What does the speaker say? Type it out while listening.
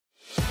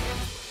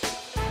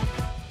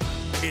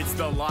It's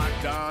the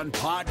Locked On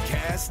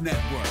Podcast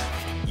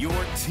Network, your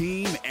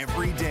team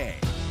every day.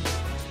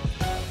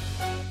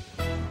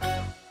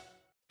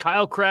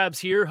 Kyle Krabs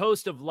here,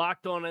 host of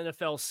Locked On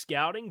NFL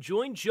Scouting.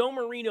 Join Joe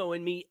Marino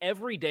and me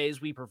every day as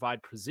we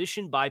provide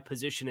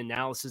position-by-position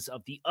analysis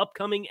of the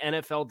upcoming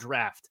NFL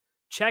Draft.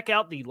 Check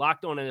out the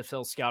Locked On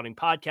NFL Scouting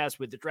podcast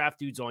with the Draft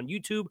Dudes on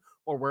YouTube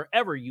or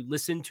wherever you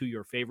listen to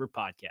your favorite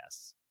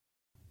podcasts.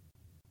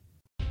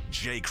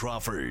 Jay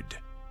Crawford,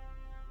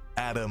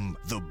 Adam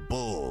the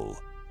Bull,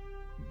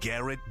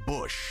 Garrett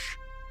Bush,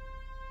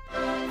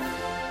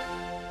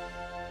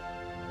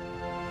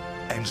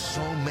 and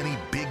so many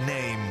big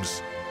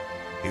names,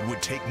 it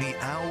would take me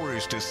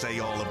hours to say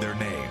all of their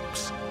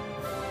names.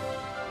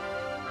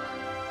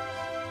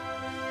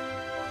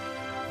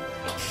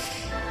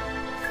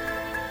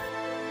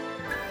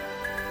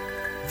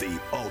 The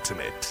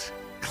ultimate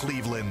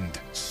Cleveland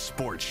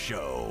sports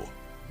show.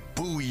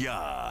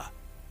 Booyah!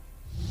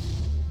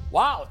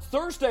 Wow, it's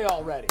Thursday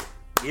already.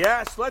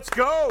 Yes, let's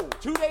go.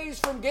 2 days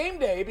from game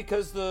day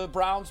because the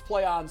Browns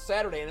play on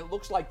Saturday, and it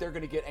looks like they're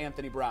going to get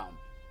Anthony Brown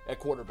at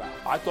quarterback.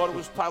 I thought it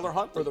was Tyler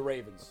Huntley for the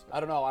Ravens. I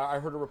don't know. I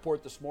heard a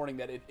report this morning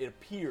that it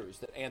appears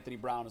that Anthony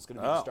Brown is going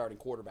to be the starting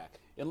quarterback.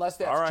 Unless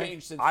that's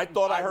changed since I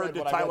thought I heard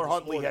that Tyler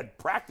Huntley morning. had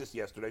practiced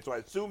yesterday, so I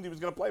assumed he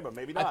was going to play, but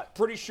maybe not. I'm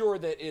pretty sure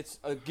that it's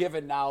a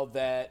given now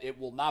that it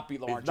will not be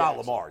Lamar It's Jackson.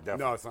 not Lamar,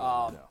 definitely. No, it's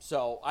not.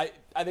 So I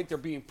think they're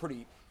being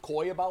pretty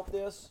coy about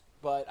this.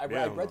 But I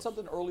read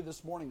something early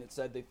this morning that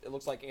said it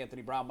looks like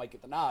Anthony Brown might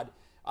get the nod.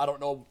 I don't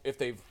know if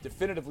they've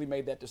definitively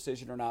made that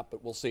decision or not,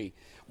 but we'll see.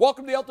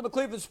 Welcome to the Ultimate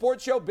Cleveland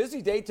Sports Show.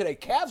 Busy day today.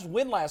 Cavs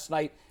win last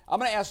night.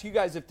 I'm going to ask you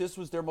guys if this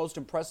was their most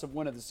impressive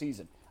win of the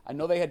season. I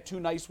know they had two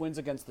nice wins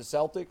against the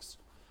Celtics,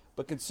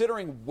 but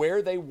considering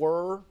where they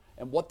were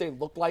and what they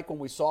looked like when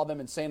we saw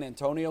them in San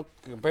Antonio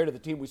compared to the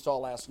team we saw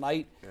last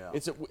night,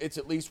 it's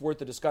at least worth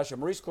the discussion.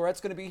 Maurice Claret's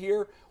going to be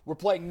here. We're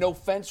playing No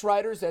Fence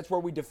Riders. That's where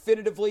we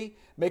definitively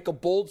make a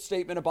bold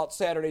statement about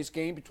Saturday's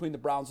game between the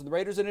Browns and the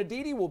Raiders. And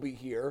Aditi will be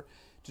here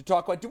to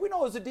talk about, do we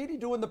know, is Aditi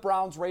doing the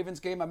Browns-Ravens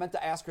game? I meant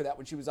to ask her that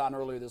when she was on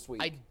earlier this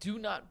week. I do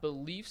not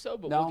believe so,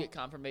 but we'll get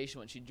confirmation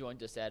when she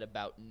joins us at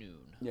about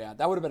noon. Yeah,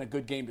 that would have been a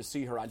good game to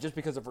see her on, just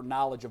because of her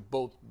knowledge of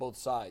both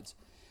sides.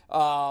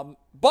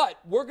 But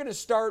we're going to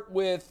start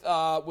with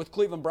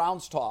Cleveland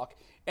Browns talk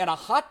and a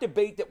hot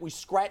debate that we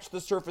scratched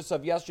the surface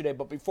of yesterday.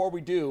 But before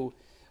we do,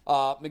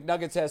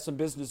 McNuggets has some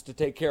business to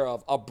take care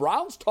of. A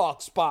Browns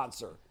Talk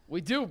sponsor. We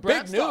do.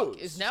 Browns Big Talk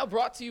news. is now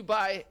brought to you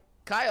by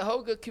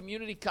Cuyahoga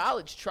Community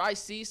College.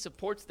 Tri-C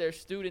supports their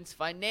students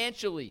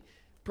financially,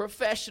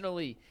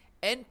 professionally,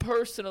 and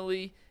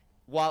personally,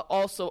 while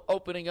also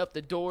opening up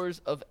the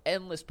doors of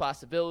endless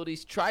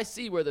possibilities.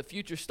 Tri-C, where the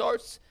future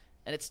starts.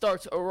 And it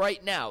starts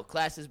right now.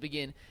 Classes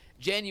begin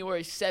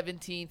January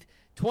 17th,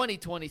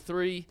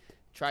 2023.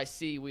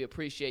 Tri-C, we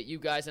appreciate you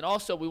guys. And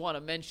also, we want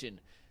to mention,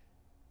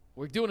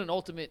 we're doing an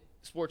Ultimate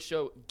Sports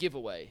Show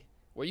giveaway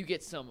where you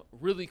get some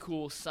really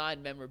cool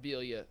signed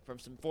memorabilia from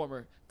some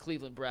former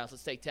Cleveland Browns.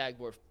 Let's take tag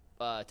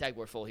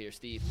board full here,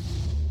 Steve.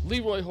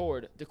 Leroy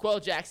Horde,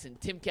 DeQuell Jackson,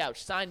 Tim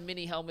Couch, signed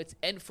mini helmets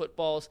and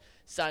footballs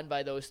signed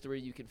by those three.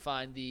 You can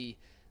find the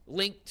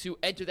link to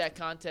enter that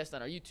contest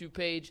on our YouTube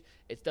page.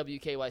 It's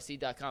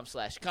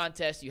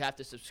wkyc.com/contest. You have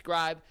to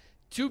subscribe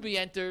to be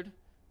entered.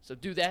 So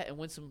do that and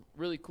win some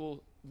really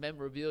cool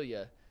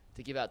memorabilia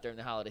to give out during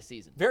the holiday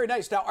season. Very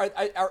nice. Now,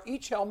 are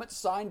each helmet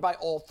signed by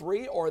all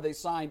three, or are they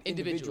signed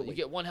individually? You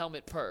get one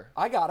helmet per.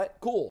 I got it.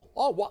 Cool.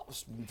 Oh, wow.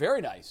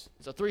 Very nice.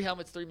 So 3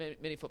 helmets, 3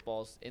 mini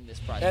footballs in this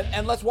prize.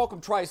 And let's welcome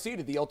Tri-C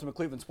to the Ultimate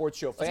Cleveland Sports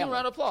Show family. Let's give a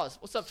round of applause.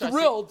 What's up, Tri-C?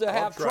 Thrilled to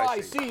have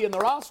Tri-C in the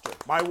roster.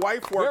 My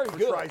wife worked Very for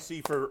good.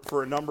 Tri-C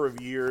for a number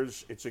of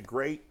years. It's a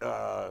great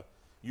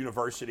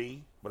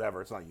university,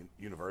 whatever. It's not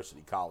a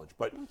university, college,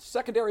 but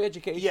Secondary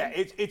education. yeah,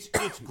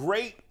 it's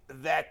great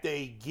that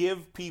they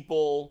give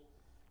people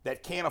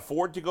that can't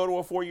afford to go to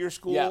a 4-year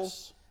school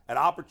an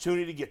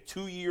opportunity to get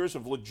 2 years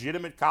of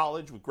legitimate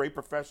college with great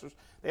professors.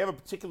 They have a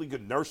particularly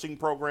good nursing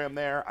program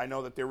there. I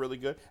know that they're really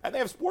good. And they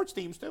have sports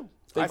teams, too.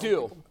 They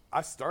do.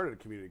 I started at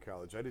community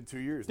college. I did 2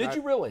 years. Did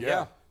you really?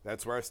 Yeah.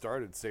 That's where I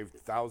started. Saved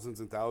thousands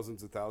and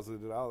thousands and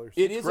thousands of dollars.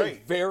 It is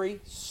great. a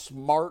very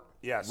smart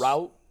Yes.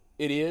 route.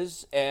 It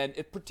is. And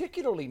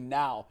particularly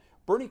now,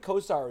 Bernie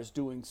Kosar is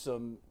doing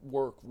some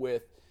work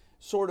with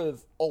sort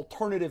of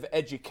alternative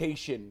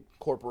education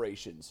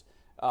corporations.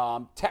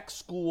 Tech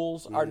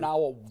schools are now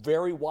a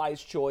very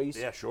wise choice.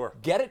 Yeah, sure.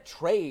 Get a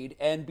trade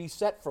and be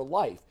set for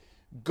life.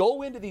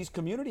 Go into these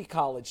community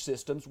college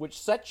systems,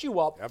 which sets you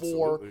up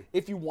for,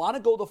 if you want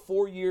to go the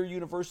 4-year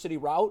university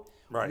route,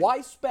 why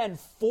spend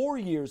 4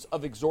 years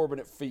of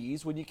exorbitant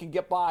fees when you can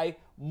get by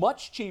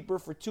much cheaper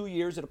for 2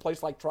 years at a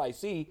place like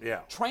Tri-C?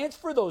 Yeah.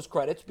 Transfer those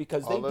credits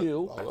because they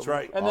do. That's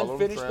right. And then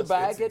finish the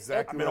bag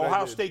I mean,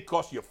 Ohio State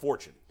costs you a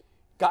fortune.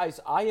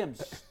 Guys, I am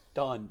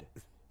stunned.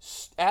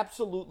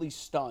 Absolutely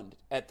stunned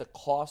at the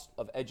cost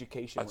of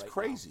education. That's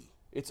crazy.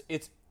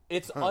 It's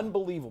It's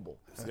unbelievable.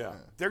 Yeah.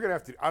 They're going to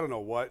have to, I don't know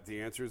what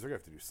the answer is. They're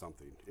going to have to do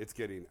something. It's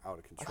getting out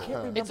of I control. can't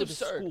remember It's the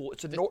absurd. school.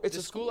 It's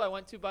the school I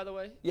went to, by the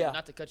way. Yeah.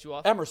 Not to cut you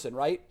off. Emerson,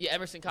 right? Yeah,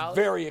 Emerson College.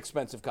 Very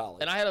expensive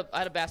college. And I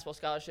had a basketball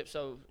scholarship,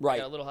 so Right. I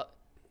got a little.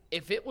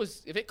 If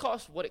it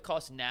costs what it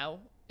costs now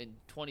in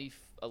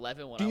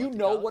 2011 when Do I you went to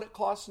know college, what it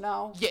costs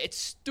now? Yeah, it's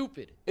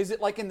stupid. Is it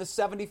like in the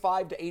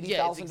 $75,000 to $80,000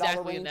 Yeah, it's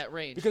exactly range? in that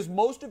range. Because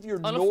most of your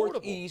Unaffordable.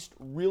 Northeast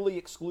really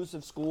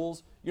exclusive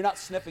schools, you're not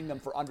sniffing them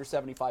for under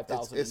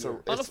 $75,000 a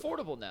year.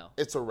 Unaffordable now.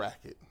 It's a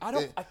racket. I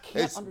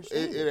can't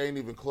understand It ain't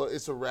even close.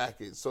 It's a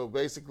racket. So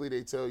basically,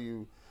 they tell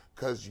you,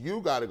 because you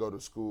got to go to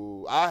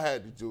school, I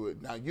had to do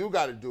it. Now you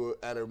got to do it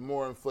at a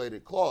more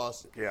inflated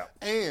cost. Yeah.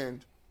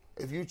 And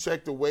if you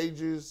check the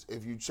wages,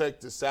 if you check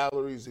the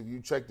salaries, if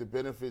you check the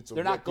benefits, of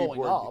They're what not going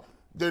people are, up.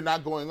 They're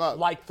not going up.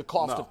 Like the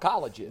cost of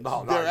college is.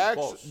 No, not even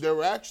close.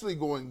 They're actually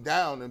going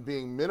down and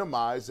being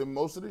minimized, and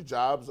most of the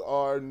jobs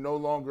are no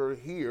longer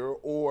here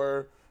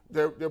or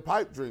they're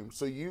pipe dreams.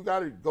 So you got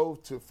to go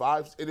to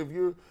five. And if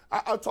you're,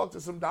 I talked to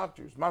some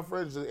doctors. My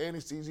friend's an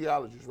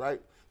anesthesiologist,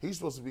 right? He's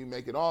supposed to be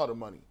making all the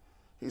money.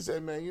 He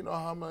said, man, you know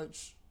how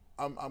much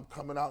I'm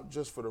coming out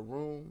just for the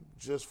room,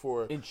 just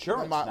for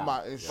Insurance my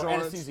now.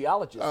 insurance.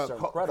 Anesthesiologists are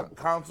incredible.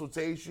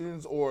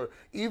 Consultations, or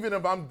even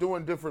if I'm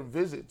doing different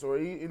visits or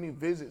any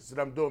visits that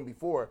I'm doing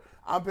before,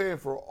 I'm paying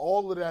for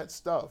all of that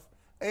stuff.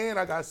 And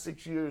I got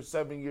 6 years,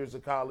 7 years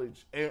of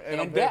college.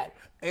 And I'm debt.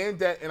 And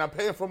debt. And I'm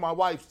paying for my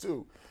wife,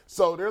 too.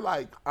 So they're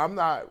like, I'm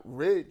not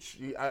rich.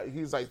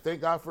 He's like,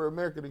 thank God for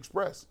American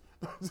Express.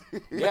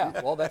 Yeah,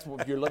 well, that's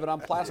what you're living on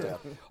plastic.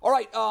 Yeah. All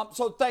right,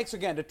 so thanks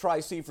again to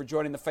Tri-C for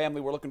joining the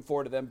family. We're looking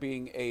forward to them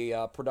being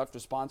a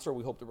productive sponsor.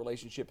 We hope the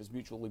relationship is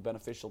mutually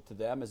beneficial to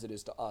them as it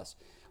is to us.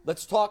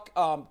 Let's talk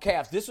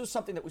Cavs. This was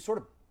something that we sort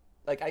of,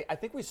 I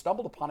think we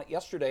stumbled upon it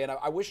yesterday, and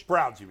I wish...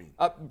 Browns, you mean?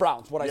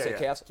 Browns, what I said,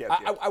 yeah. Cavs. Cavs,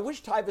 yeah. I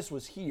wish Tyvus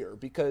was here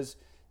because...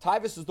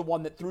 Tyvus is the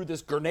one that threw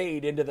this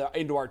grenade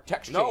into our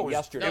text chain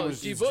yesterday. No, it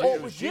was G. Bush. Oh,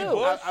 it was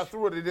you. I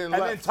threw it in.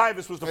 And then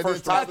Tyvus was the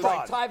first one. That's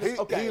right, Tyvus.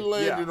 Okay. He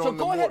landed So on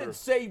the go ahead mortar. and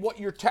say what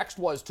your text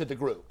was to the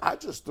group. I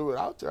just threw it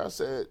out there. I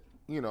said,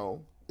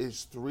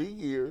 is 3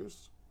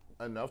 years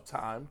enough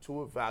time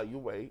to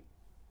evaluate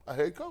a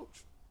head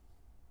coach?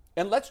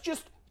 And let's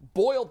just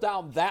boil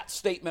down that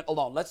statement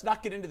alone. Let's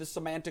not get into the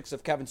semantics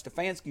of Kevin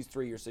Stefanski's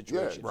 3-year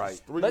situation. Yeah,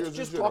 right. 3 Let's years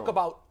just in talk general.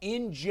 about,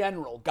 in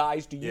general,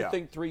 guys, do you Yeah.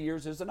 think 3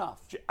 years is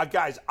enough?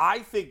 Guys,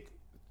 I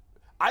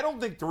don't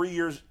think 3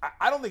 years,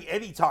 I don't think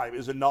any time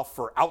is enough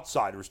for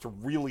outsiders to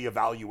really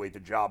evaluate the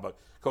job a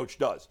coach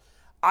does.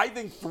 I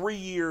think 3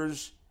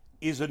 years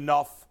is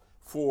enough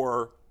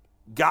for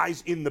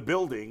guys in the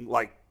building,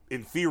 like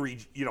in theory,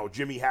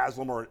 Jimmy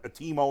Haslam or a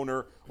team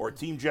owner or a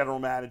team general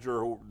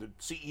manager or the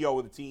CEO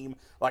of the team.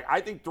 Like, I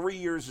think 3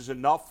 years is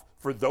enough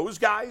for those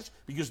guys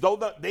because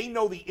they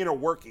know the inner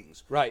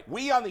workings. Right.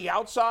 We on the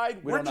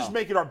outside, we're don't just know.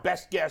 making our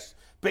best guess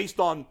based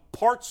on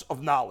parts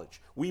of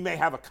knowledge. We may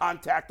have a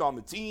contact on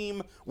the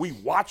team. We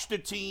watch the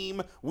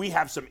team. We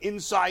have some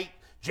insight.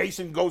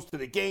 Jason goes to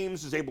the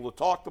games, is able to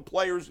talk to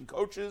players and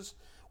coaches.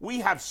 We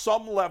have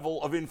some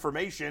level of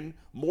information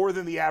more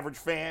than the average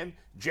fan.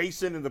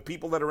 Jason and the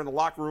people that are in the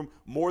locker room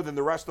more than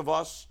the rest of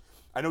us.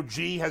 I know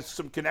G has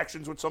some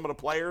connections with some of the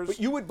players. But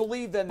you would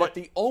believe then that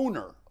the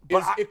owner but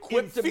is I-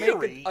 equipped in to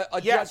theory, make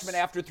a yes. judgment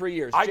after 3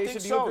 years. I Jason,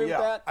 think do you so, agree yeah.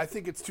 with that? I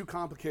think it's too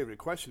complicated a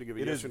question to give a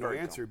It yes is or no very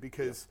answer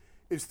because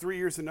is 3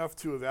 years enough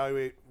to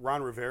evaluate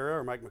Ron Rivera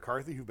or Mike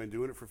McCarthy, who've been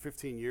doing it for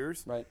 15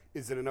 years? Right.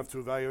 Is it enough to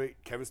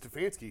evaluate Kevin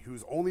Stefanski,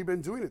 who's only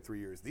been doing it 3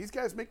 years? These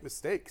guys make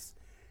mistakes,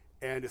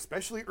 and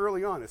especially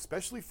early on,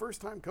 especially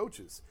first-time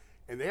coaches.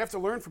 And they have to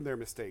learn from their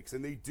mistakes,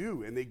 and they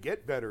do, and they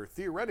get better.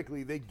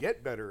 Theoretically, they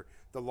get better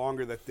the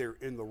longer that they're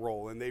in the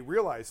role. And they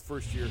realize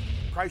first year,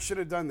 probably should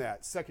have done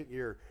that. Second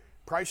year,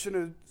 probably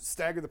shouldn't have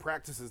staggered the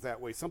practices that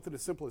way. Something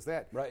as simple as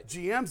that. Right.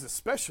 GMs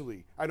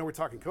especially, I know we're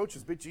talking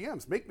coaches, but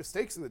GMs make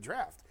mistakes in the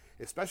draft,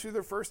 especially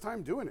their first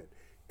time doing it.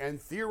 And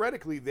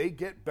theoretically, they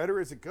get better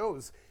as it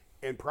goes.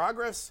 And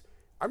progress,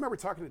 I remember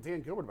talking to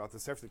Dan Gilbert about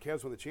this after the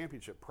Cavs won the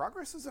championship.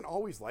 Progress isn't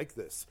always like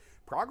this.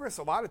 Progress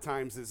a lot of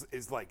times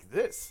is like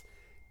this.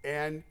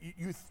 And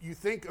you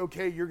think,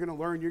 okay, you're going to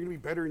learn, you're going to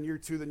be better in year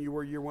 2 than you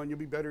were year 1, you'll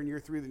be better in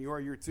year 3 than you are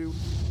year 2.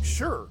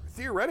 Sure,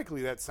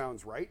 theoretically that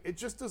sounds right. It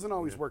just doesn't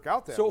always work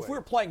out that way. So if we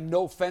were playing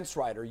no fence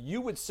rider,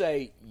 you would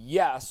say,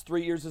 yes,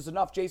 3 years is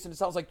enough. Jason, it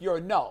sounds like you're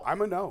a no.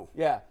 I'm a no.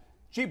 Yeah.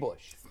 G.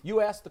 Bush,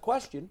 you asked the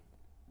question,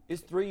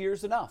 is 3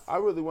 years enough? I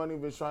really wasn't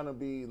even trying to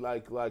be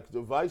like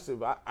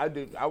divisive. I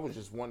was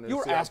just wondering. You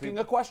were asking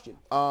a question.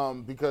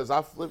 Because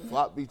I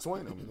flip-flop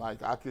between them.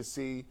 Like, I could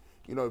see,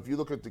 if you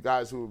look at the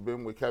guys who have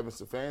been with Kevin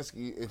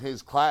Stefanski in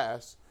his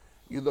class,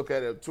 you look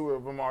at it, 2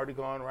 of them already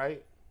gone,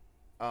 right?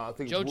 I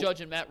think Joe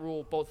Judge and Matt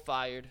Rule both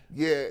fired.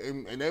 Yeah,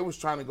 and they was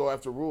trying to go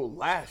after Rule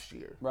last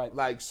year. Right.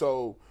 Like,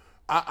 so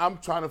I'm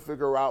trying to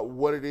figure out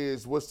what it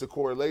is. What's the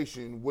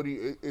correlation?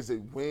 Is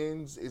it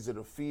wins? Is it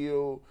a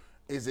feel?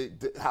 Is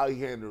it how he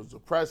handles the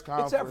press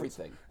conference? It's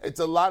everything. It's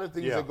a lot of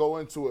things Yeah. that go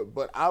into it.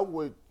 But I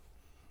would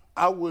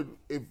I would,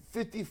 if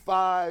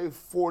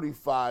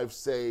 55-45,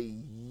 say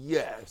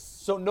yes.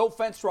 So no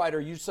fence rider,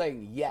 you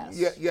saying yes?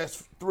 Yeah,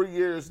 yes, 3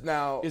 years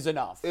now is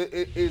enough.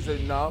 It is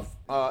enough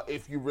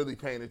if you're really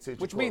paying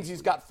attention. Which means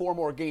he's got 4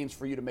 more games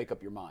for you to make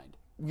up your mind.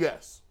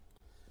 Yes.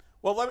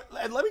 Well,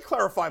 let me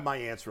clarify my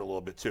answer a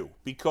little bit too,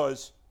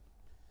 because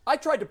I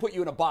tried to put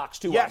you in a box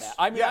too on that.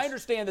 I mean, I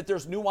understand that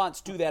there's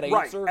nuance to that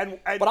answer,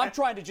 but I'm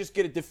trying to just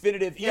get a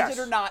definitive is it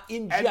or not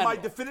in general. And my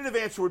definitive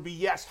answer would be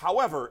yes.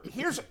 However,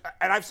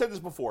 and I've said this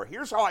before,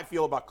 here's how I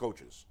feel about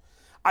coaches.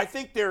 I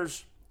think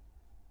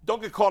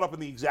don't get caught up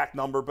in the exact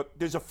number, but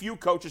there's a few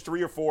coaches,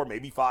 3 or 4,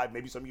 maybe 5,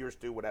 maybe some years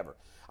 2, whatever.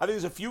 I think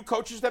there's a few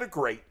coaches that are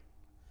great,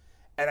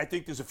 and I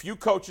think there's a few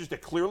coaches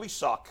that clearly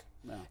suck.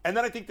 Yeah. And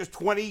then I think there's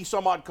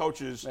 20-some-odd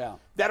coaches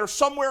that are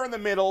somewhere in the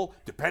middle,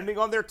 depending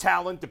on their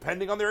talent,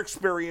 depending on their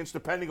experience,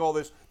 depending on all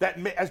this, that,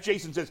 as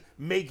Jason says,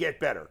 may get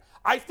better.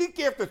 I think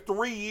after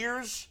 3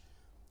 years,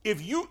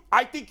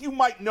 I think you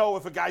might know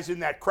if a guy's in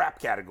that crap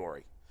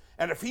category.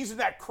 And if he's in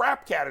that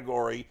crap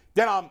category,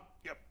 then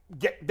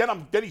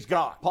he's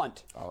gone.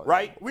 Punt.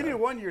 Right? We needed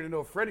 1 year to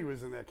know if Freddie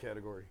was in that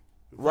category.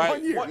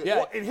 Right. 1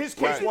 year. In his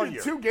case, 1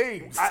 year. 2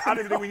 games. I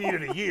didn't think we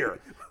needed a year.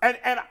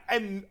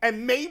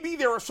 And maybe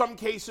there are some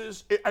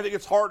cases, I think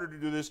it's harder to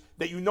do this,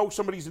 that you know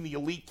somebody's in the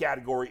elite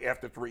category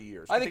after 3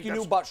 years. I think you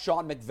knew about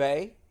Sean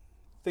McVay. I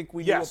think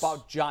we knew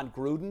about John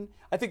Gruden.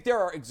 I think there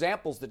are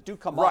examples that do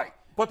come up. Right.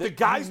 But the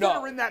guys that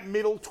are in that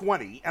middle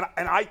 20, and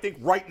I think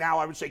right now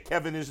I would say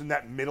Kevin is in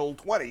that middle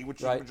 20, which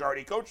is the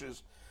majority of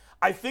coaches.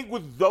 I think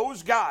with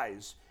those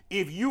guys,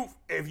 if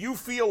you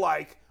feel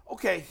like,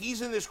 okay,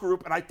 he's in this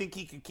group, and I think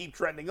he can keep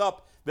trending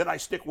up, then I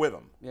stick with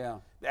him. Yeah.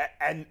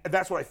 And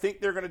that's what I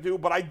think they're going to do.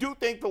 But I do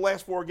think the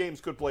last 4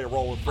 games could play a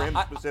role for him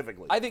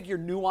specifically. I think your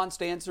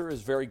nuanced answer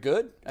is very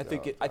good. I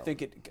think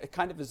it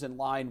kind of is in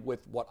line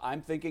with what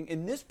I'm thinking.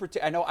 In this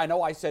particular, I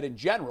know I said in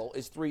general,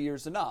 is 3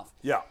 years enough?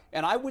 Yeah.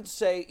 And I would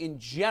say in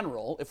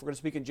general, if we're going to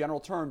speak in general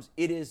terms,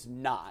 it is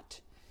not.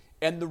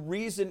 And the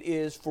reason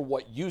is for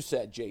what you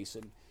said,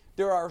 Jason.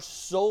 There are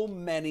so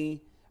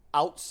many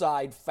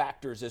outside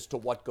factors as to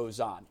what goes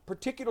on,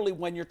 particularly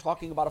when you're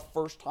talking about a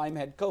first-time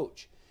head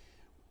coach.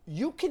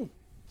 You can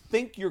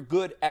think you're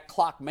good at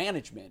clock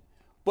management,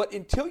 but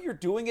until you're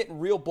doing it and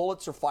real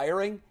bullets are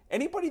firing,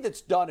 anybody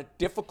that's done a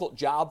difficult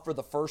job for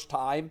the first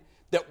time,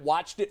 that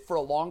watched it for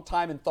a long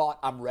time and thought,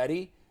 I'm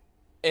ready,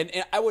 and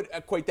I would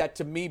equate that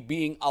to me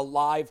being a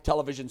live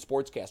television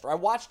sportscaster. I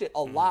watched it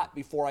a lot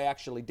before I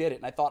actually did it,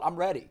 and I thought, I'm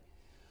ready.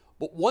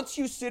 But once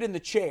you sit in the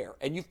chair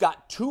and you've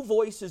got 2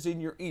 voices in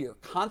your ear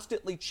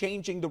constantly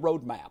changing the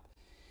roadmap,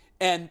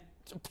 and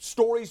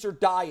stories are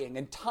dying,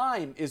 and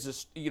time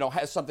is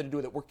has something to do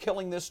with it. We're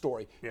killing this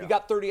story. Yeah. You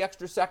got 30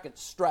 extra seconds,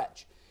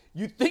 stretch.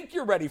 You think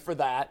you're ready for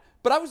that,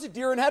 but I was a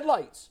deer in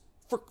headlights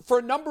for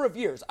a number of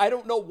years. I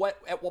don't know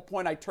at what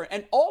point I turned,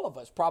 and all of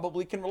us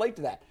probably can relate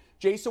to that.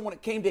 Jason, when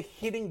it came to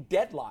hitting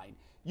deadline,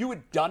 you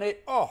had done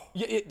it.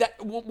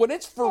 When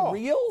it's for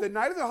real. The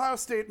night of the Ohio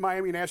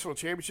State-Miami National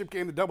Championship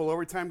game, the double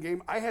overtime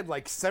game, I had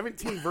like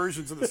 17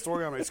 versions of the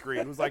story on my screen.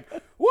 It was like,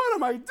 what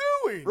am I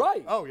doing?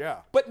 Right. Oh, yeah.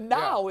 But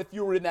now, if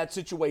you were in that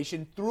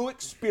situation, through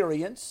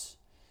experience,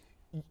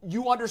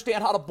 you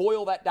understand how to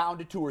boil that down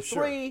to 2 or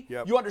 3.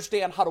 Yep. You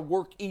understand how to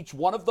work each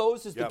one of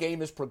those as the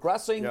game is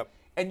progressing. Yep.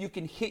 And you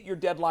can hit your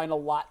deadline a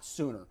lot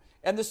sooner.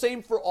 And the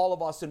same for all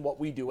of us in what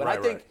we do. And I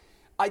think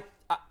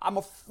I'm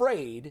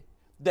afraid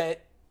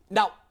that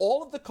now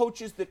all of the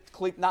coaches that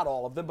not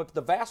all of them, but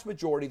the vast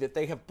majority that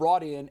they have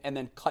brought in and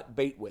then cut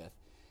bait with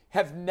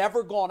have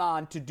never gone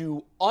on to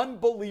do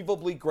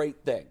unbelievably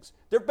great things.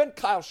 There have been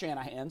Kyle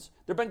Shanahans.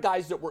 There have been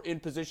guys that were in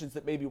positions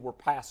that maybe were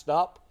passed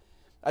up.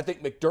 I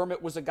think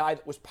McDermott was a guy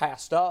that was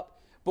passed up.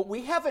 But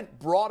we haven't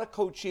brought a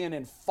coach in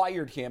and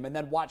fired him and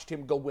then watched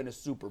him go win a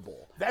Super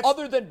Bowl.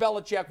 Other than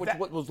Belichick, which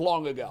was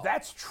long ago.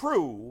 That's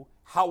true.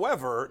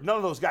 However, none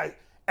of those guys,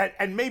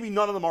 and maybe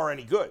none of them are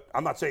any good.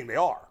 I'm not saying they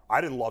are.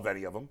 I didn't love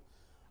any of them.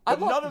 I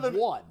loved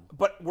one.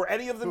 But were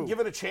any of them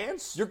given a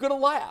chance? You're going to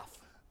laugh.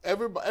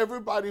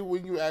 Everybody,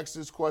 when you ask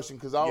this question,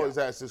 because I always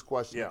ask this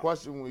question, the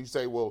question when you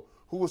say, well,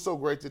 who was so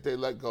great that they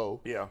let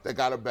go that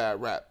got a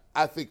bad rap?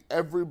 I think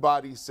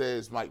everybody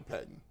says Mike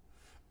Pettin.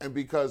 And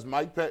because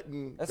Mike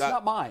Pettin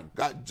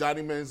got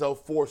Johnny Manziel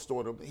forced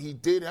on him, he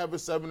did have a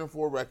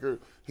 7-4 record.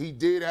 He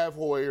did have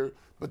Hoyer,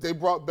 but they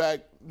brought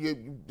back. They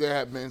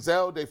had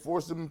Manziel. They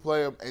forced him to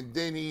play him, and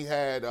then he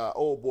had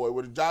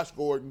with Josh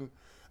Gordon,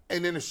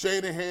 and then the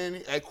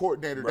Shanahan at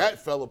coordinator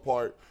that fell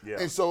apart. Yeah.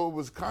 And so it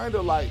was kind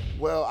of like,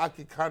 well, I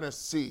could kind of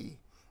see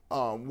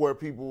where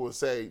people would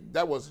say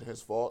that wasn't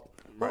his fault.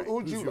 Right.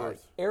 Who'd you like?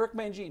 Eric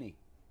Mangini.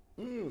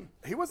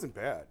 He wasn't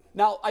bad.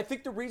 Now, I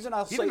think the reason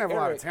he didn't have a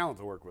lot of talent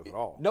to work with at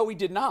all. No, he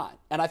did not.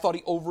 And I thought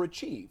he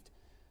overachieved.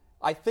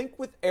 I think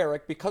with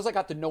Eric, because I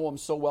got to know him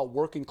so well,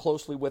 working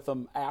closely with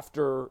him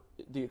after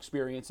the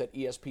experience at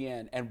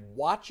ESPN and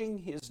watching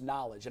his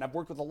knowledge, and I've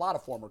worked with a lot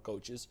of former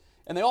coaches,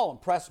 and they all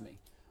impress me,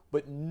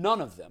 but none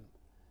of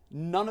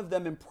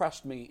them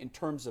impressed me in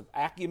terms of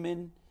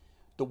acumen,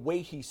 the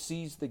way he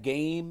sees the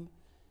game,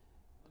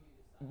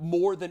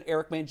 more than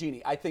Eric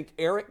Mangini. I think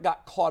Eric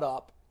got caught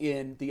up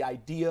in the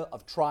idea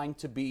of trying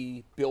to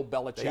be Bill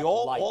Belichick.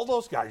 All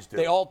those guys did.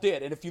 They all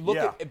did. And if you look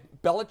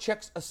at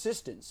Belichick's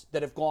assistants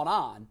that have gone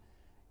on,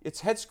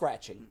 it's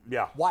head-scratching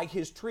why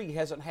his tree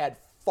hasn't had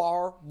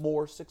far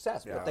more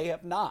success, but they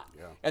have not.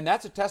 Yeah. And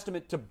that's a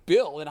testament to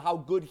Bill and how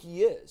good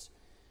he is.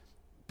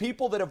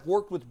 People that have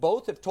worked with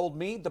both have told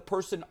me the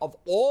person of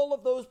all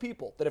of those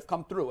people that have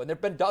come through, and there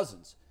have been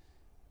dozens,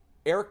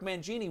 Eric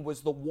Mangini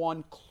was the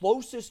one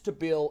closest to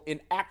Bill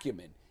in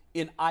acumen,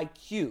 in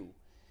IQ.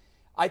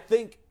 I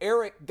think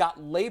Eric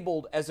got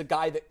labeled as a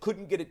guy that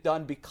couldn't get it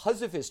done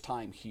because of his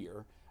time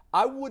here.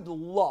 I would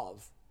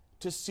love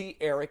to see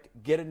Eric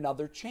get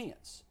another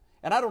chance.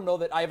 And I don't know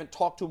that I haven't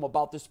talked to him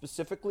about this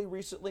specifically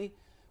recently,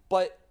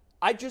 but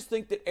I just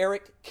think that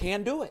Eric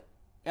can do it.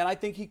 And I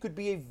think he could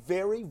be a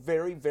very,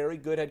 very, very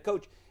good head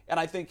coach. And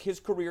I think his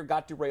career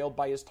got derailed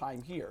by his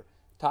time here.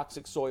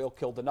 Toxic soil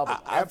killed another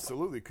one.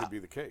 Absolutely could be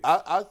the case.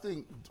 I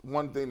think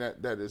one thing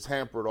that has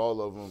hampered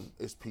all of them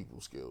is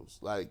people skills.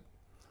 Like,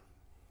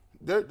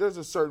 there's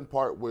a certain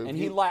part where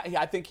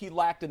I think he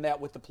lacked in that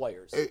with the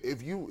players.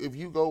 If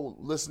you go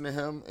listen to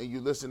him and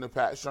you listen to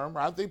Pat Shurmur,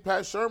 I think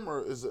Pat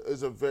Shurmur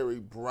is a very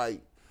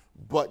bright,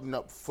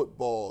 button-up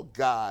football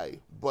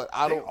guy. But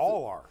they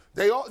all are.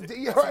 They all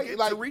right.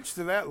 To reach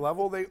to that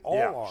level, they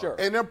all are. Sure.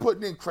 And they're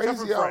putting in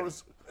crazy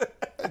hours.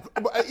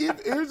 But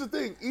here's the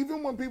thing: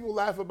 even when people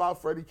laugh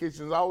about Freddie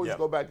Kitchens, I always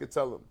go back and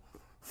tell them,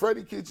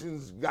 Freddie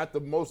Kitchens got the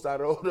most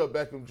out of Odell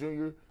Beckham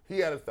Jr. He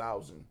had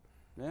 1,000.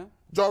 Yeah.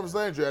 Jarvis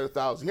Landry had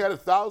 1,000. He had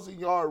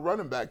 1,000-yard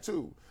running back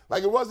too.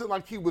 Like, it wasn't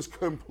like he was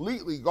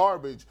completely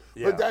garbage.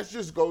 But that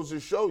just goes to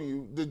show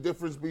you the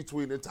difference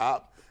between the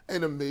top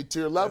and the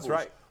mid-tier levels. That's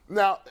right.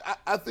 Now,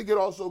 I think it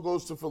also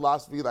goes to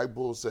philosophy, like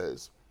Bull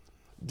says.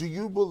 Do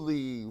you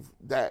believe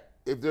that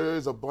if there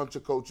is a bunch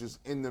of coaches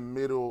in the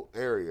middle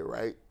area,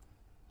 right,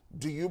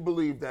 do you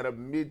believe that a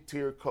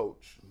mid-tier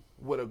coach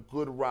with a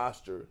good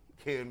roster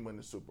can win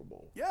the Super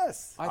Bowl?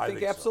 Yes. I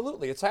think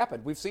absolutely. So. It's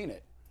happened. We've seen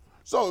it.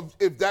 So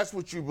if that's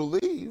what you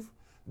believe,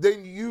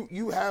 then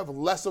you have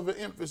less of an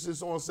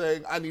emphasis on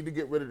saying, I need to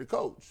get rid of the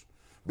coach.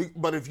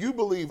 But if you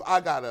believe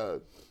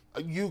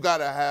you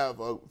gotta have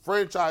a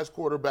franchise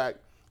quarterback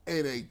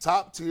and a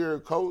top-tier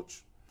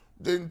coach,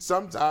 then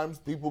sometimes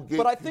people get.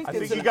 But I think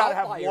you got to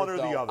have one or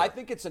the other. I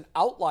think it's an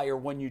outlier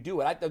when you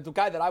do it. The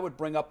guy that I would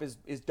bring up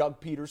is Doug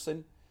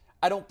Peterson.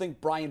 I don't think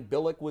Brian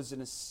Billick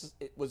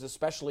was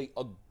especially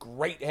a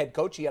great head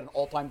coach. He had an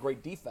all-time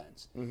great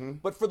defense. Mm-hmm.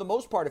 But for the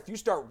most part, if you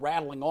start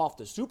rattling off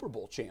the Super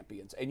Bowl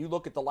champions and you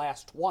look at the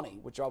last 20,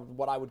 which are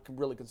what I would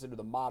really consider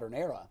the modern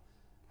era,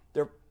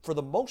 they're, for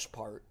the most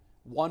part,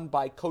 won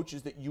by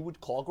coaches that you would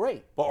call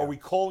great. But are we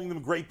calling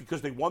them great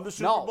because they won the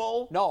Super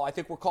Bowl? No, I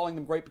think we're calling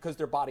them great because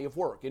their body of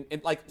work.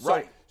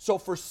 So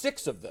for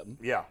 6 of them,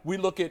 we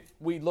look at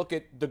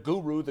the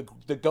guru,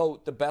 the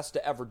GOAT, the best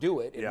to ever do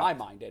it, in my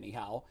mind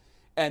anyhow,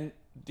 and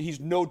he's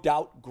no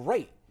doubt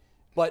great.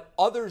 But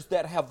others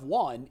that have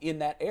won in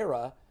that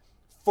era,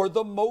 for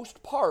the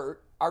most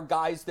part, are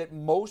guys that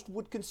most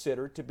would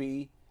consider to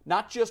be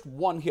not just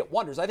one-hit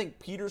wonders. I think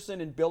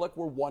Peterson and Billick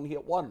were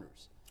one-hit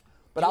wonders.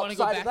 But you want to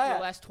go back of that, to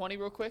the last 20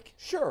 real quick?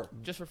 Sure.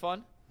 Just for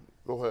fun?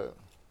 Go ahead.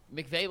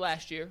 McVay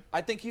last year.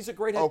 I think he's a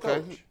great head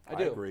coach. I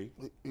do. Agree.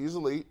 He's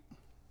elite.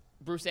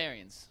 Bruce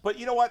Arians. But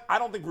you know what? I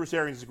don't think Bruce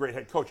Arians is a great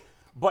head coach.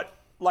 But,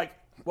 he I had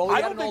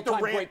don't an think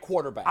all-time great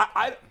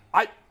quarterback.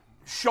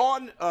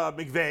 Sean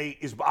McVay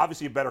is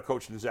obviously a better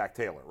coach than Zach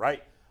Taylor,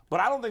 right?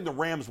 But I don't think the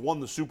Rams won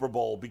the Super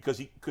Bowl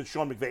because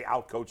Sean McVay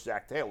outcoached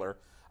Zach Taylor.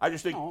 I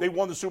just think they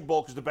won the Super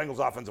Bowl because the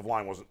Bengals' offensive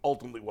line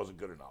ultimately wasn't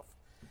good enough.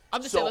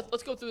 I'm just saying,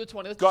 let's go through the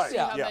 20. Let's just see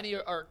how many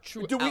are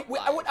true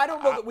outliers. I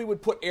don't know that we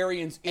would put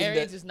Arians in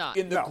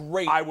the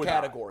great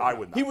category. I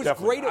would not. He was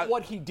great at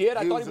what he did.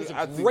 I thought he was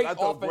a great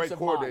offensive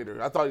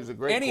coordinator. I thought he was a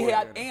great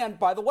coordinator. And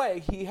by the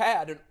way, he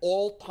had an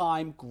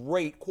all-time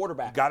great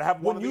quarterback. Got to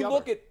have one or the other. When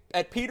you look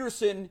at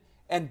Peterson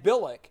and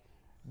Billick,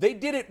 they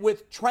did it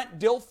with Trent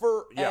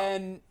Dilfer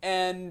and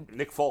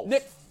Nick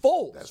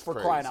Foles. That's for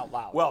crying out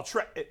loud. Well,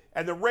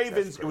 and the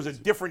Ravens, it was a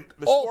different.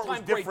 The sport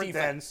was different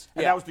then,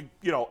 and that was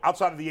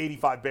outside of the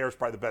 '85 Bears,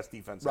 probably the best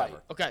defense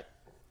ever. Okay.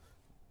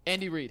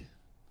 Andy Reid.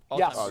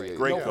 Yes,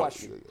 great no coach.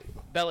 Question.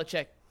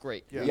 Belichick,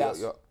 great.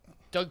 Yes.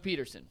 Doug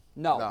Peterson.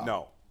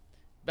 No.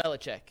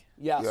 Belichick.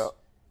 Yes.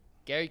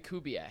 Gary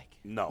Kubiak.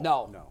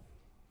 No.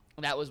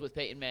 And that was with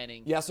Peyton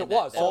Manning. Yes, it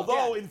was.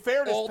 Although, in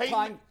fairness,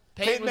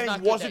 Peyton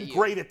Manning wasn't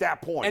great at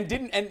that point, and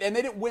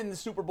they didn't win the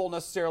Super Bowl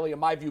necessarily, in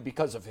my view,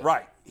 because of him.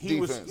 Right? He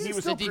was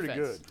still pretty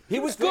good. He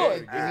was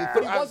good,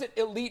 but he wasn't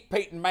elite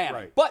Peyton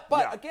Manning. Right.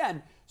 But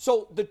again,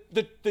 so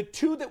the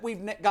two that we've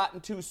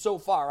gotten to so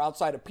far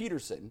outside of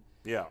Peterson,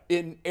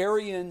 in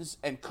Arians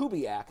and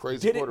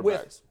Kubiak, did it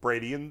with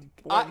Brady and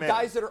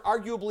guys that are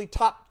arguably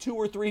top 2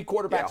 or 3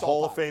 quarterbacks,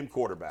 Hall of Fame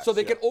quarterbacks, so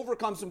they can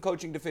overcome some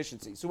coaching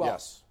deficiencies. Who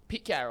else?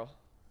 Pete Carroll.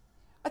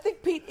 I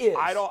think Pete is.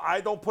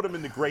 I don't put him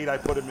in the great. I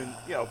put him in,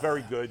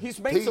 very good. He's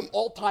made some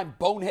all-time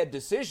bonehead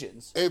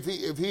decisions. If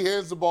he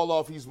hands the ball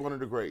off, he's one of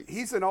the greats.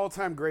 He's an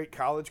all-time great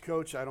college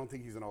coach. I don't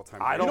think he's an all-time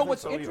great. don't think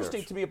What's so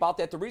interesting to me about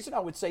that, the reason I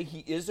would say he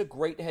is a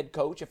great head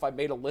coach, if I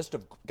made a list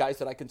of guys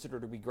that I consider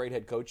to be great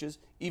head coaches,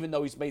 even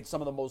though he's made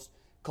some of the most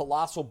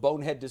colossal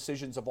bonehead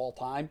decisions of all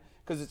time,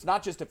 because it's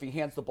not just if he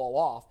hands the ball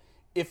off,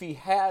 if he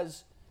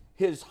has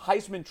his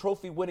Heisman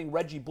Trophy winning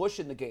Reggie Bush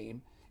in the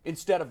game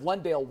instead of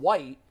Lendale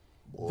White,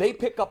 they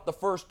pick up the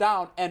first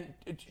down,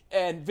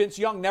 and Vince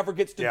Young never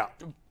gets to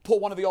pull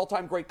one of the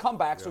all-time great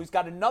comebacks, so he's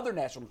got another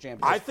national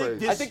championship.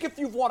 I think if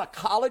you've won a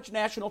college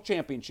national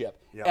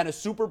championship and a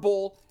Super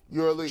Bowl,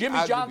 you're elite. Jimmy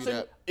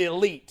Johnson,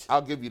 elite.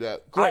 I'll give you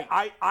that. Great.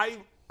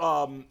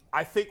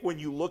 I think when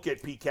you look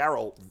at Pete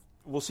Carroll,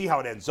 we'll see how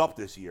it ends up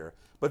this year,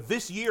 but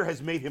this year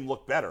has made him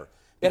look better.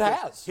 It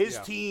has. His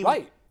team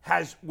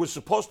was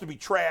supposed to be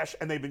trash,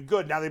 and they've been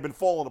good. Now they've been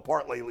falling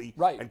apart lately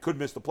and could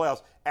miss the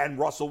playoffs. And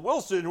Russell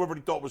Wilson, who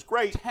everybody thought was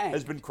great,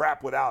 has been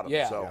crap without him.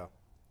 Yeah.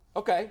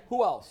 Okay,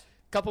 who else?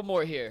 Couple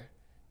more here.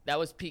 That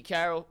was Pete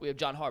Carroll. We have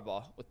John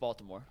Harbaugh with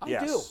Baltimore.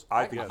 I do.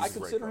 I think I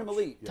consider him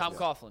elite. Tom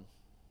Coughlin.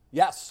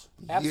 Yes,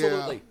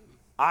 absolutely.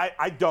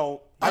 I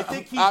don't. I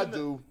think he's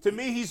to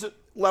me, he's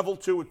level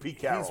 2 with Pete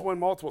Carroll. He's won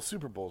multiple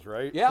Super Bowls,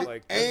 right? Yeah.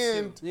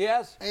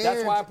 Yes.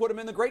 That's why I put him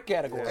in the great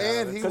category.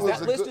 And because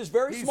that list is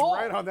very small.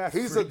 Right on that.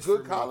 He's a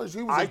good college.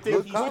 He was a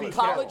good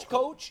college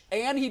coach,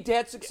 and he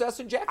had success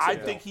in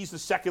Jacksonville. I think he's the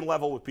second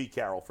level with Pete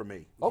Carroll for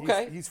me.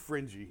 Okay. He's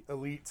fringy,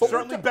 elite.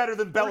 Certainly better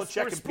than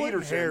Belichick and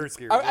Peterson. Hairs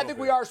here I think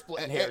we are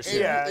splitting hairs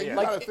here. You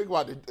got to think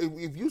about it.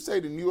 If you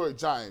say the New York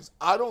Giants,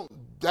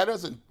 that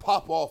doesn't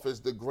pop off as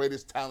the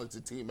greatest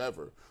talented team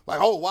ever. Like,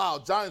 oh, wow,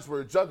 Giants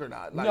were a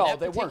juggernaut. Like, no,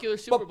 they weren't.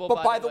 Super Bowl,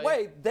 but by the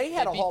way, they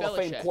had a Hall of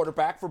Fame Belichick.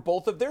 quarterback for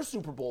both of their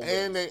Super Bowl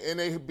wins. And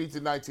they beat the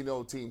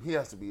 19-0 team. He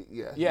has to be,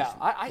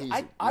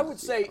 I would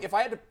say if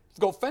I had to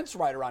go fence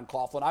rider on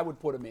Coughlin, I would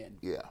put him in.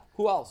 Yeah.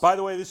 Who else? By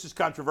the way, this is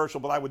controversial,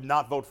 but I would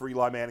not vote for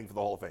Eli Manning for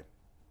the Hall of Fame.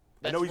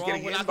 I know he's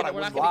getting in, but I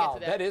wouldn't. Wow,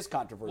 that is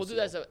controversial. We'll do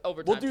that as an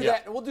overtime.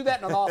 We'll do that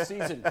in an off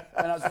season,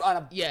 on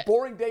a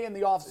boring day in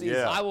the off season.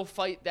 Yeah. I will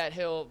fight that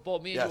hill.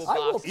 Both me and you will I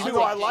will box. Even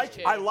though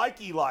I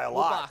like Eli a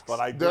lot,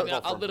 but I do.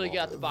 I'll literally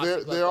get out the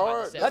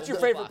box. That's your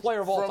favorite player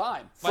of all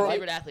time. My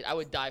favorite athlete. I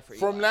would die for you.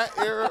 From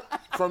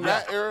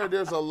that era,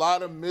 there's a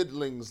lot of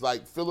middlings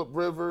like Phillip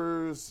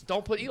Rivers.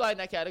 Don't put Eli in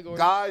that category.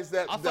 Guys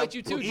that I'll fight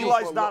you too.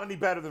 Eli's not any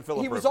better than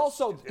Phillip Rivers.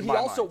 He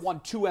also won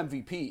 2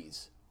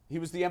 MVPs. He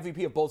was the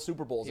MVP of both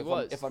Super Bowls,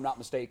 if I'm not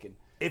mistaken.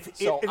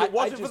 If it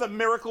wasn't for the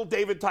miracle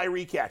David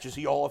Tyree catch, is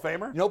he a Hall of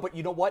Famer? No, but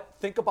you know what?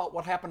 Think about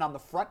what happened on the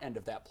front end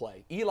of that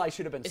play. Eli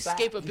should have been sacked.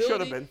 Escapability. He should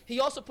have been.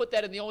 He also put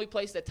that in the only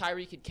place that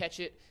Tyree could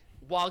catch it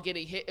while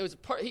getting hit. It was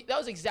that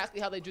was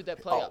exactly how they drew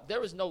that play up.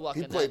 There was no luck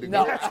in that.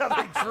 That's how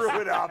they drew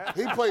it up.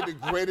 He played the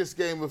greatest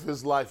game of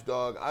his life,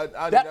 dog.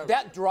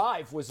 That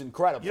drive was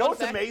incredible. You know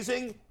what's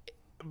amazing?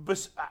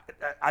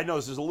 I know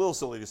this is a little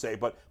silly to say,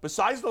 but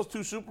besides those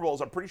 2 Super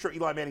Bowls, I'm pretty sure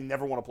Eli Manning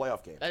never won a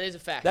playoff game. That is a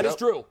fact. That is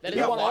true. That he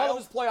is won wild. all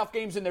of his playoff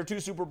games in their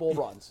 2 Super Bowl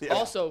runs. Yeah.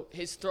 Also,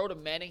 his throw to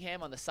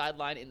Manningham on the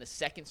sideline in the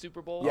second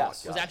Super Bowl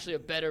was actually a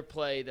better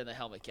play than the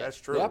helmet catch.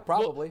 That's true. Yeah,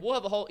 probably. We'll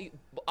have a whole.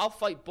 I'll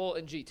fight Bull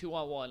and G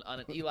 2-on-1 on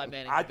an Eli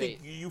Manning I debate.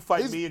 think you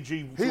fight me and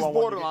G 2-on-1. He's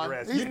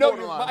borderline. You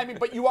know,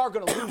 but you are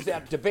going to lose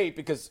that debate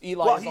because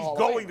Eli. Well, is he's all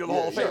going to the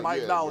Hall of Fame. I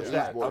acknowledge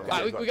that. Yeah, Okay.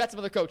 All right, we got some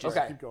other coaches.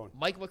 Okay. Keep going.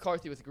 Mike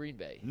McCarthy with Green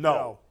Bay.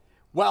 No.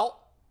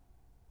 Well,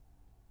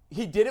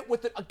 he did it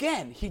with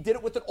He did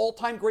it with an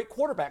all-time great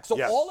quarterback.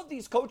 So all of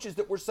these coaches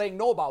that we're saying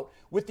no about,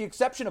 with the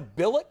exception of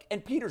Billick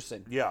and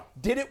Peterson,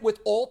 did it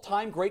with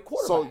all-time great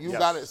quarterbacks. So you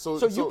got it.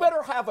 So you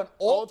better have an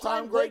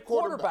all-time great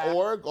quarterback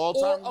or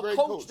all-time great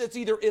coach that's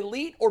either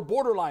elite or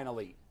borderline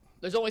elite.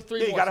 There's only 3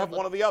 more. You got to have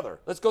one or the other.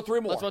 Let's go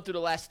 3 more. Let's run through the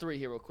last 3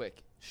 here real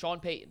quick.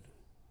 Sean Payton.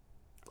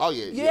 Oh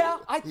yeah. Yeah,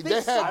 I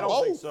think so. I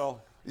don't think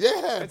so.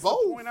 Yeah, That's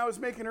both. the point I was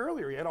making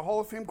earlier. He had a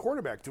Hall of Fame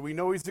quarterback. Do we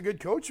know he's a good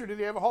coach, or did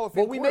he have a Hall of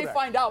Fame Well, we quarterback? may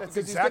find out That's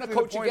because exactly he's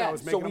going to coach again.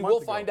 So we will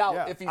find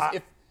out if he's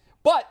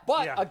But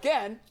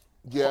again,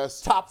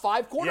 yes, top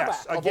 5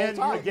 quarterback of all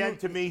time. Again,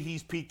 to me,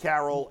 he's Pete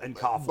Carroll and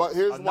Coughlin. But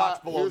here's a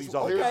notch below these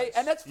other guys. Okay,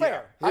 and that's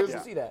fair. I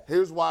can see that.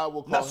 Here's why I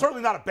will call Now, him.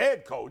 certainly not a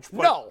bad coach,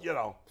 but, you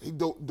know.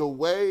 The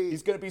way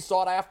he's going to be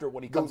sought after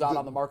when he comes out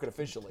on the market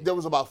officially. There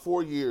was about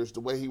 4 years the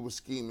way he was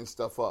scheming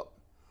stuff up,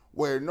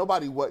 where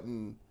nobody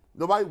wasn't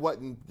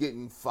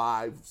getting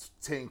 5,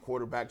 10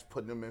 quarterbacks,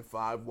 putting them in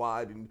 5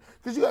 wide, and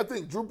because you got to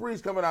think Drew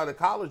Brees coming out of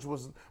college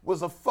was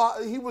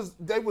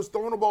they was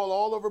throwing the ball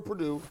all over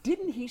Purdue.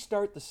 Didn't he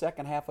start the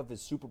second half of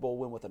his Super Bowl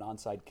win with an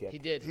onside kick? He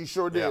did. He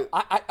sure did.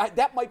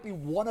 That might be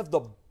one of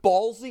the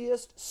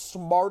ballsiest,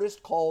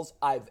 smartest calls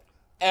I've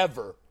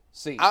ever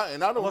seen.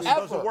 Unless it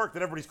doesn't work,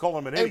 then everybody's calling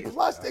him an idiot. And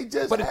plus, they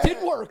just. But it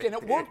did work, and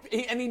it worked,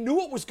 and he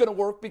knew it was going to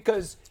work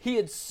because he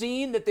had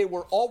seen that they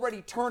were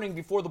already turning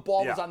before the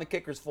ball was on the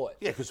kicker's foot.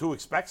 Yeah, because who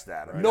expects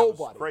that? I mean, Nobody.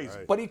 That was crazy.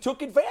 But he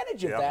took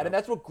advantage of that, and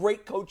that's what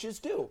great coaches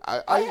do.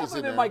 I have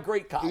him in my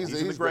great college.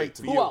 He's great.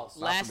 Who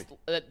else?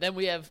 Then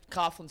we have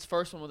Coughlin's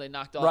first one when they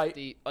knocked off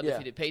the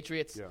undefeated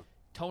Patriots. Yeah.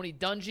 Tony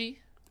Dungy.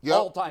 Yep.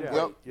 All-time great.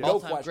 Yep. No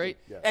All-time question. great.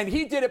 Yeah. And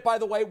he did it, by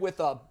the way, with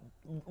an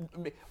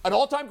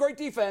all-time great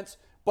defense,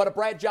 but a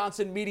Brad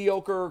Johnson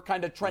mediocre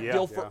kind of Trent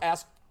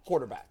Dilfer-esque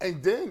quarterback.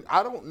 And then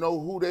I don't know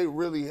who they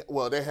really.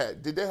 Well,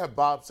 did they have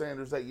Bob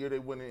Sanders that year they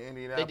went in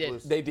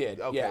Indianapolis? They did.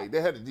 Okay, yeah.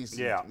 they had a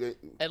decent. Yeah.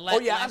 And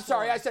I'm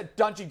sorry. I said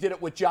Dungy did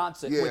it with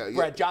Johnson, with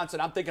Brad Johnson.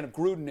 I'm thinking of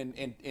Gruden in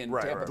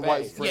Tampa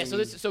Bay. Yeah, so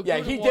Yeah,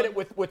 Gruden he won. did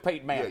it with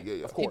Peyton Manning. Yeah,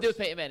 of He course. did with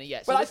Peyton Manning,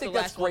 yes. But So I this is think the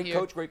that's last one great here.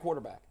 coach, great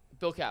quarterback.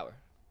 Bill Cowher.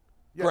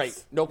 Yes.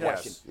 Great, no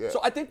question. Yeah. So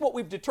I think what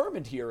we've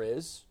determined here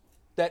is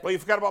that Well, you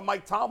forgot about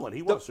Mike Tomlin.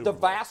 He won a the Super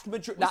Bowl. vast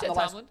majority. We Not in said the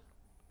last. Tomlin?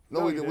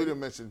 No, we you didn't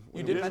mention.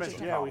 You did did mention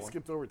mention. Yeah, we Tomlin.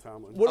 skipped over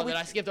Tomlin. What do Oh, we-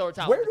 then I skipped over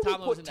Tomlin. Where do we Tomlin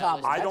put was in that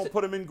Tomlin? list. I That's don't it.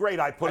 put him in great.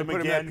 I put I him put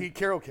him again. at Pete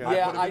Carroll I category.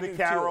 Yeah, put him I in the do,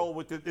 Carroll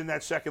in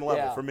that second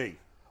level Yeah. for me.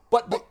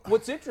 But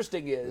what's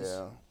interesting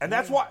is And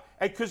that's why,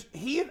 because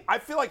I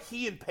feel like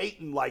he and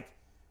Peyton, like,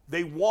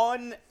 they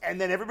won, and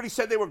then everybody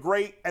said they were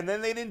great, and then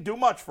they didn't do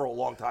much for a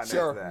long time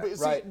Sure. after that. But,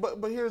 see,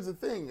 Right. but here's the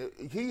thing.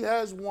 He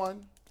has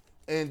one,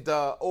 and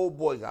old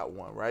boy got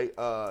one, right?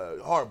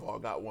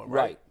 Harbaugh got one,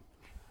 right? right.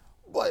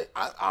 But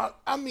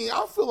I mean,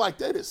 I feel like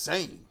they're the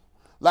same.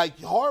 Like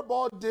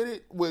Harbaugh did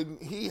it when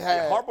he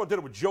had. Harbaugh did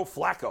it with Joe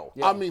Flacco.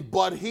 I mean,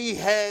 but he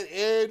had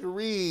Ed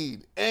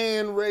Reed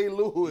and Ray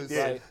Lewis.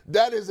 Right.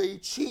 That is a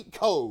cheat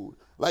code.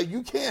 Like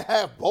you can't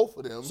have both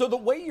of them. So the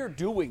way you're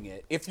doing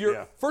it, if you're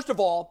Yeah. first of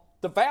all,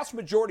 the vast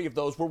majority of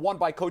those were won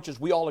by coaches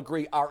we all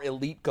agree are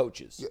elite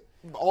coaches.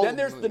 all Then of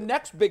there's them, the yeah.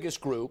 next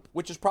biggest group,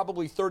 which is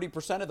probably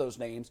 30% of those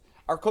names,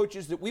 are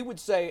coaches that we would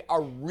say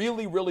are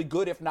really, really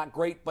good, if not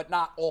great, but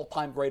not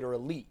all-time great or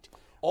elite.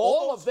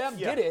 All of them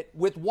did it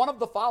with one of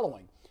the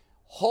following: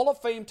 Hall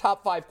of Fame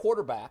top 5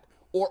 quarterback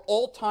or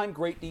all-time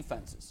great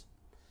defenses.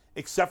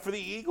 Except for the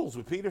Eagles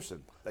with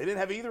Peterson. They didn't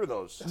have either of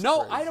those.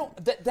 No, I don't.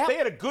 That They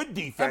had a good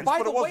defense, and by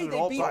but the it way, wasn't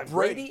an they beat all-time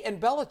Brady great. and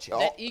Belichick.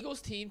 That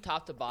Eagles team,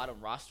 top to bottom,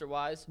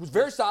 roster-wise, was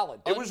very solid.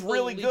 It was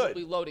really good.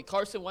 unbelievably loaded.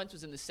 Carson Wentz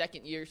was in the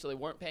second year, so they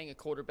weren't paying a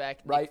quarterback.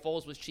 Right. Nick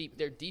Foles was cheap.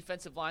 Their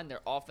defensive line, their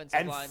offensive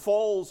And line,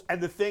 Foles,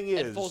 and the thing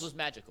is, and Foles was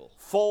magical.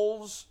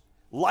 Foles,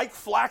 like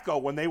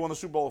Flacco when they won the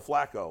Super Bowl with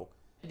Flacco,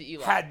 And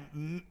Eli.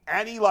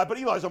 and Eli, but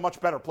Eli's a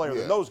much better player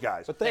than those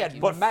guys. But they had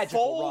But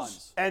magical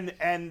Foles runs.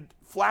 and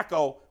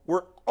Flacco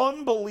were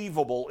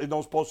unbelievable in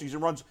those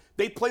postseason runs.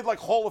 They played like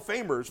Hall of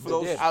Famers for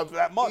those did.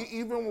 that month.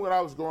 Even when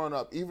I was growing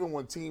up, even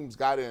when teams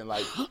got in,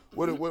 like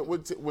when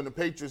the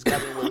Patriots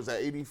got in, what was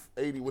that,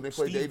 80 when they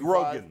played Steve the 85?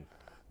 Grogan.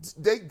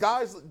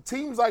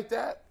 Teams like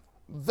that,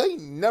 they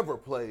never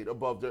played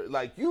above their,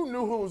 like you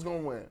knew who was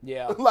going to win.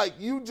 Yeah. Like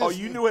you just. Oh,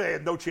 you knew they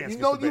had no chance You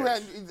know against the you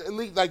had Bears.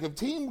 elite, like if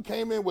team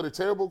came in with a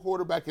terrible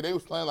quarterback and they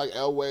was playing like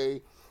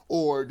Elway,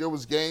 or there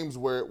was games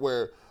where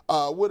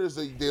what is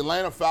the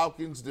Atlanta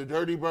Falcons, the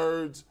Dirty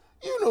Birds,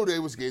 you know they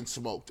was getting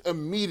smoked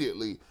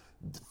immediately.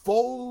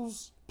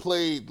 Foles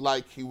played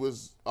like he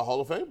was a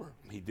Hall of Famer.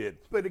 He did.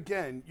 But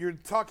again, you're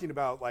talking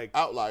about like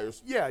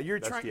Outliers. yeah, you're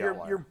That's trying the you're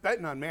outlier.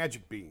 betting on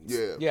magic beans.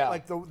 Yeah. Yeah.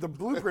 Like the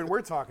blueprint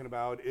we're talking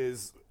about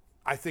is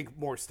I think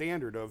more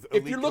standard of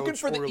If elite you're looking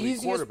coach for the or elite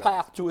easiest quarterback.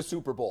 path to a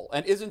Super Bowl,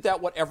 and isn't that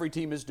what every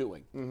team is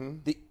doing?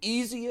 The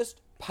easiest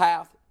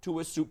path to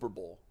a Super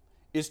Bowl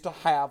is to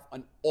have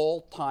an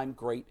all-time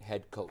great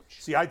head coach.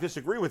 See, I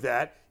disagree with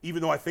that,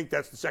 even though I think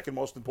that's the second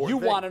most important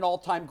You thing. want an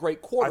all-time great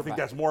I quarterback. think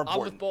that's more I'm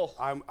important. with both.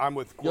 I'm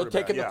with You're quarterback.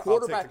 taking the Yeah, I'll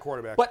quarterback. take the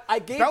quarterback. But I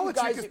gave you Belichick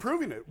guys is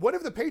proving it. What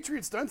have the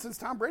Patriots done since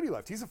Tom Brady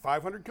left? He's a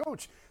 500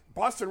 coach.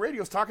 Boston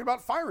radio's talking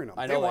about firing him.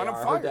 I They know want they him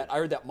are. fired. I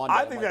heard that Monday. I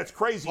I'm think like, that's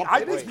crazy. well,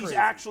 I it think is he's crazy.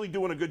 actually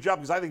doing a good job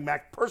because I think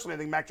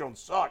Mac Jones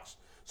sucks.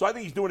 So I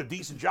think he's doing a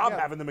decent job Yeah.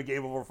 having them a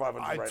game over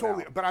 500 I right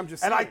totally- now. but I'm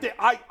just and I saying. think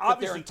I But they're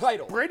obviously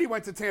entitled. Brady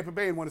went to Tampa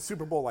Bay and won a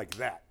Super Bowl like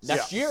that.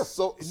 Next year.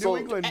 So New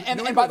England, And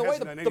New by the England way, hasn't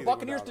done the anything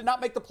Buccaneers without did him.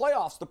 not make the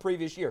playoffs the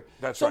previous year.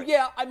 That's so, right.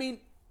 yeah, I mean,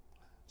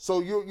 So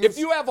you're if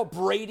you have a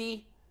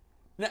Brady,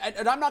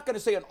 and I'm not going to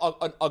say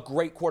a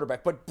great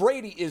quarterback, but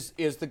Brady is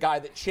the guy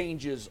that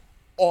changes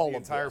all The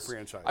of entire this.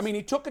 franchise. I mean,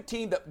 he took a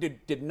team that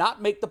did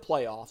not make the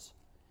playoffs.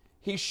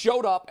 He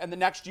showed up, and the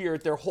next year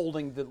they're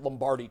holding the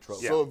Lombardi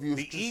Trophy. So if you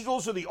the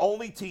Eagles are the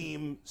only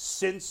team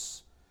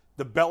since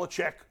the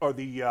Belichick or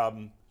the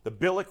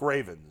Billick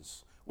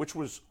Ravens, which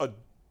was a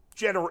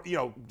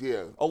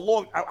a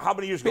long. How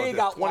many years ago? Big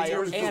was this? 20 outlier,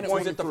 years and ago? it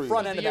was at the 23.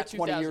 front end of The year that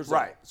 20 years. 2000.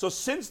 Right. So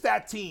since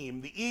that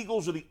team, the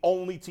Eagles are the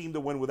only team to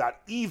win without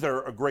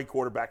either a great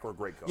quarterback or a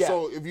great coach. Yeah.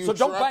 So if you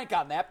don't try- bank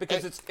on that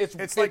because it's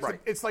It's like Right.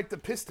 it's like the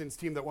Pistons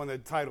team that won the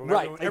title. And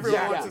Right, Everyone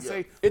exactly. wants to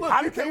say, It- "Look, how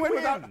you did they can win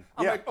without." win?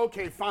 I'm Yeah. like,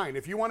 okay, fine.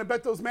 If you want to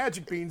bet those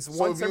magic beans So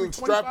once if you every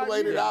 25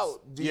 extrapolate years, it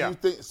out, do Yeah. you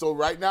think so?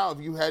 Right now, if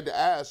you had to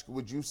ask,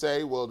 would you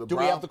say, well, Do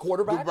we have the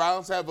quarterback? The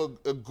Browns have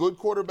a good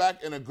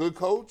quarterback and a good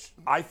coach?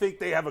 I think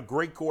they have a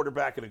great quarterback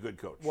and a good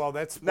coach. Well,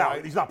 that's now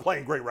why- he's not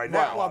playing great right now.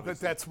 Well, but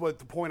obviously. that's what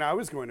the point I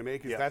was going to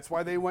make is Yeah. that's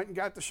why they went and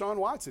got Deshaun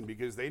Watson,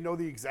 because they know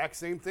the exact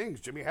same things.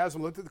 Jimmy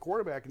Haslam looked at the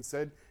quarterback and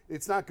said,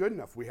 it's not good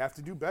enough. We have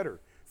to do better.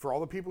 For all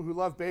the people who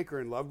love Baker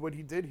and loved what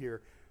he did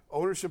here,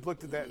 ownership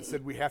looked at that and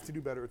said, we have to do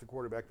better at the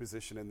quarterback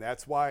position. And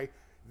that's why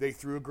they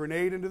threw a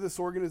grenade into this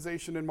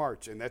organization in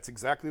March. And that's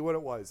exactly what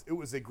it was. It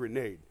was a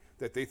grenade.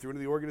 that they threw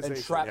into the organization.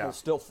 And shrapnel's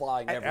still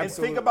flying everywhere. And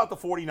think about the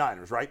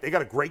 49ers, right? They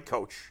got a great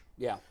coach.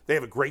 Yeah. They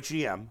have a great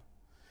GM.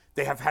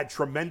 They've had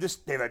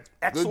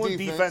excellent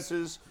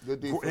defenses.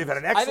 Good defense. They've had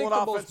an I think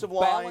excellent the offensive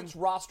most line. balanced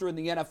roster in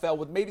the NFL,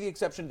 with maybe the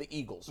exception of the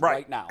Eagles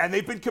right now. And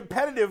they've been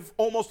competitive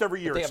almost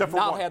every year, But they except have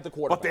for not one. had the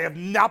quarterback. But they have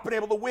not been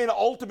able to win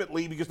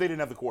ultimately because they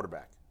didn't have the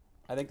quarterback.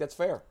 I think that's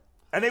fair.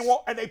 And they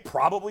won't. And they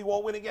probably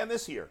won't win again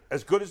this year,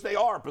 as good as they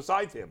are.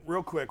 Besides him,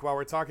 Real quick, while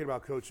we're talking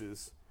about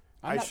coaches,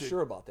 I'm not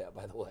sure about that,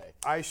 by the way.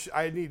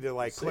 I need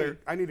to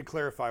I need to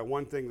clarify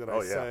one thing that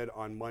I said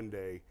on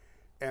Monday,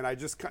 and I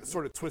just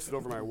sort of twisted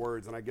over my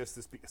words, and I guess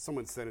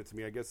someone sent it to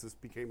me. I guess this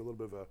became a little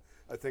bit of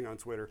a thing on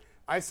Twitter.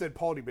 I said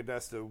Paul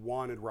DePodesta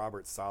wanted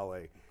Robert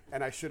Saleh,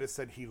 and I should have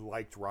said he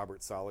liked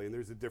Robert Saleh, and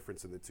there's a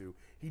difference in the two.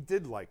 He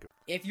did like him.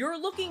 If you're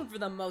looking for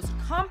the most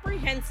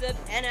comprehensive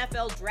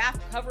NFL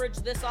draft coverage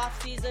this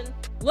offseason,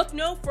 look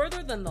no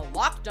further than the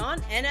Locked On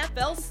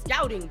NFL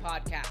Scouting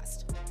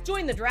Podcast.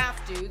 Join the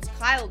draft dudes,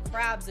 Kyle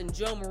Krabs and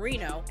Joe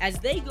Marino, as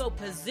they go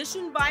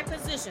position by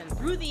position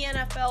through the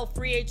NFL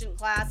free agent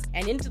class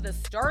and into the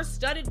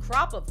star-studded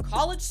crop of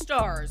college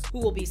stars who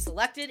will be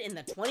selected in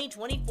the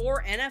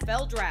 2024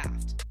 NFL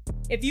Draft.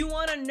 If you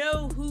want to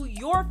know who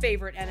your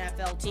favorite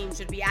NFL team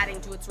should be adding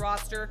to its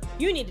roster,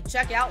 you need to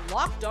check out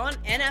Locked On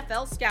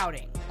NFL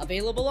Scouting,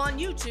 available on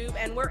YouTube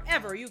and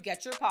wherever you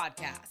get your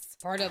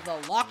podcasts. Part of the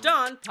Locked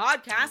On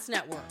Podcast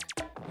Network,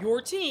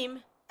 your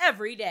team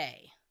every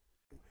day.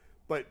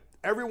 But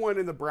everyone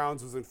in the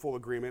Browns was in full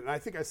agreement, and I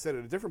think I said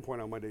at a different point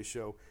on Monday's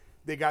show,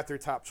 they got their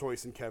top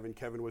choice in Kevin.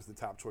 Kevin was the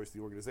top choice of the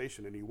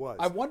organization, and he was.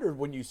 I wondered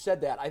when you said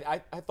that.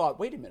 I thought,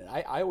 wait a minute.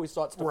 I always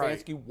thought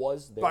Stefanski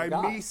was their guy.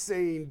 By me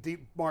saying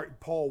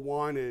Paul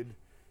wanted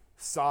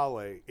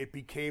Saleh, it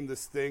became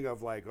this thing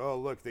of like, oh,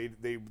 look,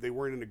 they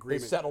weren't in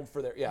agreement. They settled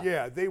for their,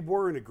 Yeah, they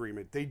were in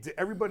agreement.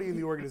 Everybody in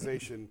the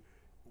organization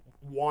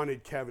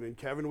wanted Kevin, and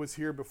Kevin was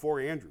here before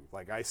Andrew.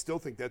 Like, I still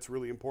think that's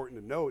really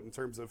important to note in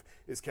terms of,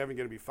 is Kevin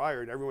going to be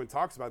fired? Everyone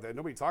talks about that.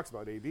 Nobody talks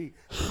about AD.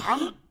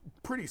 I'm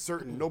pretty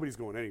certain nobody's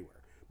going anywhere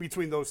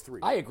between those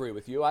three. I agree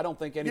with you. I don't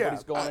think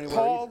anybody's going anywhere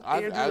Paul,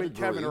 either. Andrew, and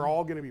Kevin are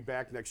all going to be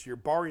back next year,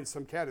 barring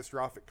some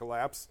catastrophic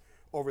collapse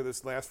over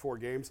this last 4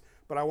 games.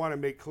 But I want to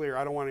make clear,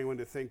 I don't want anyone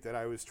to think that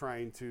I was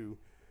trying to.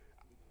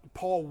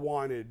 Paul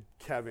wanted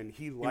Kevin.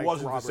 He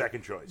wasn't Robert. The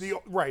second choice.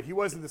 Right, he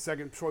wasn't the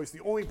second choice.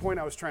 The only point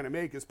I was trying to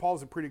make is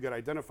Paul's a pretty good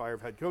identifier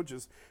of head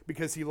coaches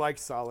because he liked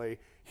Saleh.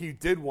 He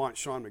did want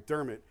Sean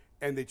McDermott,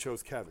 and they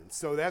chose Kevin.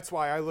 So that's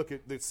why I look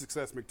at the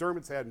success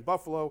McDermott's had in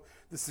Buffalo,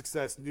 the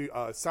success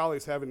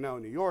Saleh's having now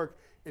in New York,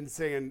 and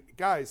saying,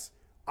 guys,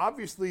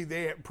 obviously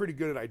they're pretty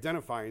good at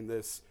identifying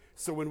this.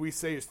 So when we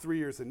say is 3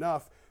 years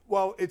enough,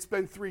 well, it's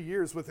been 3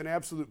 years with an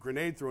absolute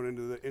grenade thrown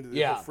into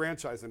the whole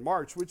franchise in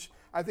March, which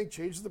I think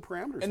changes the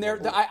parameters. And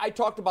I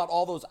talked about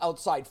all those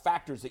outside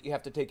factors that you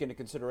have to take into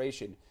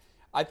consideration.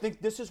 I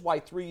think this is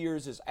why 3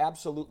 years is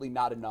absolutely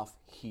not enough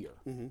here.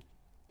 Mm-hmm.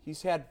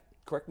 He's had,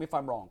 correct me if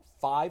I'm wrong,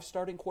 5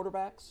 starting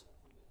quarterbacks.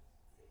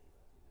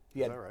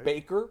 He had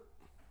Baker.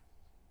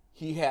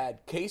 He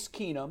had Case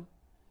Keenum.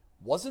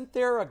 Wasn't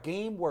there a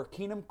game where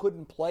Keenum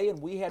couldn't play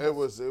and we had? It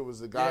was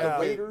the guy.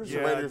 The Raiders. The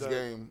Raiders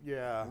game.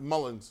 Yeah.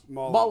 Mullins.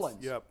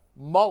 Yep.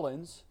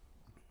 Mullins.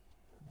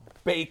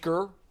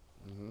 Baker.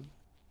 Mm-hmm.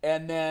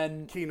 And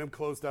then Keenum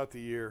closed out the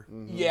year.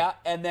 Mm-hmm. Yeah,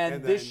 and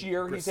then this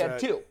year he's had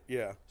 2.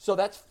 Yeah. So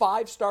that's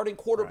 5 starting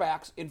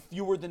quarterbacks in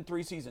fewer than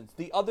 3 seasons.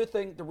 The other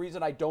thing, the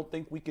reason I don't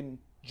think we can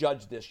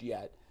judge this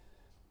yet,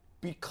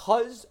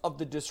 because of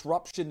the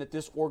disruption that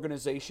this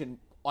organization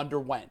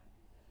underwent,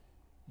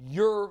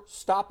 you're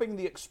stopping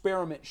the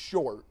experiment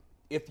short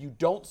if you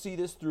don't see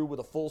this through with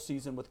a full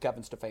season with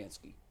Kevin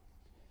Stefanski.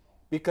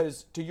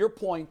 Because to your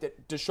point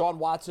that Deshaun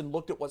Watson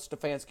looked at what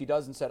Stefanski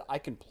does and said, I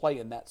can play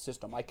in that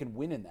system. I can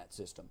win in that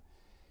system.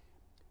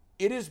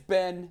 It has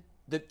been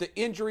the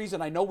injuries,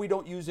 and I know we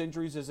don't use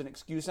injuries as an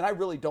excuse, and I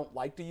really don't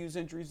like to use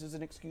injuries as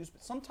an excuse,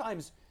 but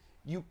sometimes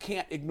you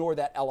can't ignore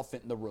that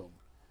elephant in the room.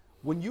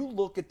 When you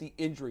look at the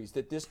injuries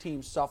that this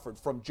team suffered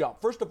from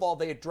jump, first of all,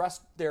 they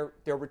addressed their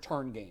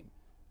return game.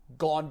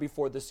 Gone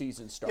before the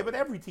season started. Yeah, but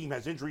every team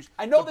has injuries.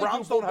 I know the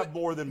Browns don't have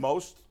more than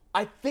most.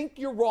 I think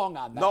you're wrong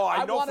on that. No,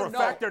 I know for a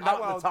fact they're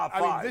not in the top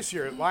 5. I mean, this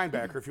year at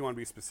linebacker, if you want to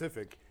be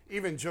specific,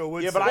 even Joe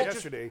Wood said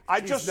yesterday.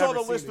 I just saw the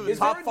list of the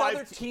top 5. Is there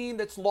another team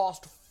that's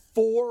lost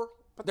 4?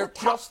 They're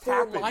top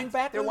 4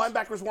 linebackers. Their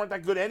linebackers weren't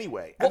that good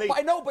anyway. Well,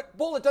 I know, but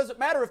Bull, it doesn't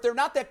matter if they're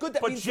not that good.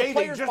 That means the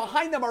players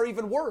behind them are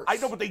even worse. I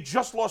know, but they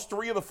just lost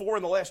 3 of the 4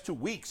 in the last 2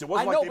 weeks. It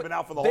wasn't like they've been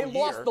out for the whole year. They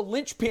lost the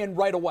linchpin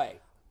right away.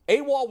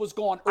 AWOL was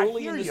gone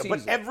early in the season.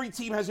 But every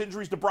team has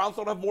injuries. The Browns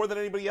don't have more than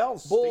anybody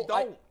else. Bull, they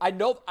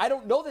don't. I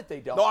don't know that they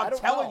don't. No, I'm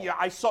telling you.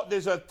 I saw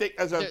there's a thing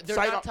as a. They're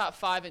not top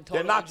 5 in total.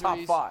 They're not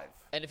injuries. top 5.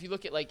 And if you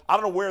look at I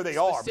don't know where they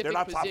are, but they're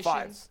not top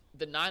 5.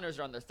 The Niners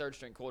are on their 3rd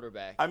string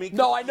quarterback. I mean,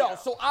 no, I know. Yeah.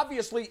 So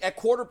obviously at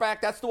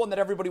quarterback, that's the one that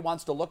everybody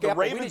wants to look at. The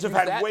Ravens have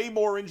had way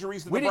more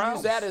injuries than the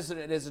Browns. We didn't use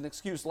that as an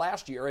excuse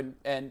last year,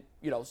 and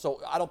so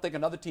I don't think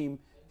another team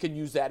can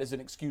use that as an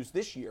excuse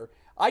this year.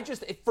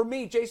 For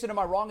me, Jason, am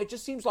I wrong? It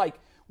just seems like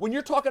when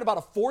you're talking about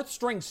a 4th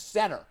string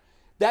center,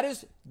 that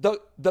is the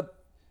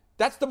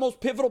That's the most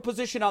pivotal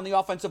position on the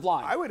offensive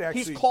line.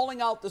 He's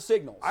calling out the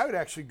signals. I would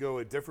actually go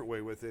a different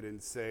way with it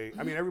and say,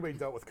 I mean, everybody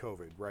dealt with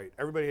COVID, right?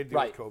 Everybody had to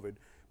deal with COVID.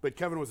 But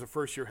Kevin was a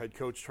first-year head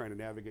coach trying to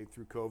navigate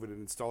through COVID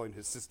and installing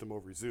his system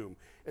over Zoom.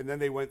 And then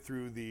they went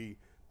through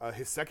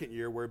his second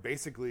year where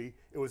basically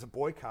it was a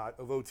boycott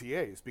of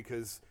OTAs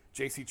because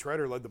J.C.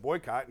 Treader led the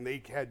boycott and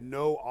they had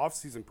no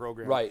off-season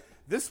program. Right.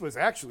 This was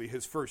actually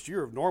his first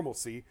year of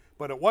normalcy,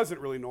 but it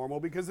wasn't really normal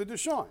because of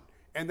Deshaun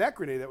and that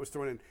grenade that was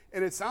thrown in.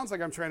 And it sounds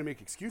like I'm trying to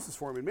make excuses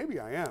for him, and maybe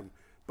I am.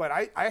 But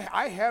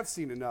I have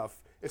seen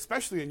enough,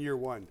 especially in year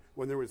one,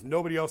 when there was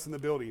nobody else in the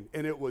building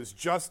and it was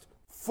just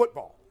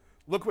football.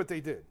 Look what they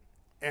did.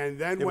 And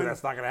then when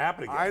that's not going to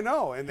happen again. I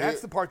know, and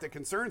that's the part that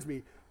concerns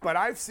me. But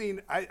I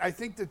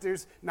think that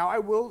there's – now I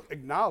will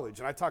acknowledge,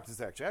 and I talked to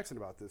Zach Jackson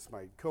about this,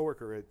 my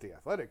coworker at The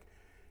Athletic.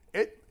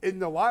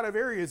 In a lot of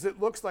areas, it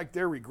looks like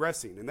they're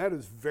regressing, and that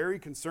is very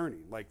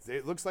concerning. Like,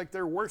 it looks like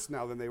they're worse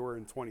now than they were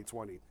in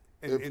 2020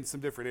 in some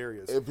different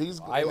areas.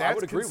 I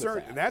would agree with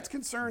that. And that's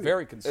concerning.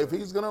 Very concerning. If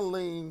he's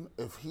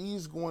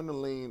going to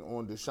lean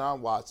on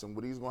Deshaun Watson,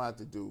 what he's going to have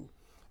to do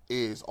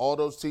is all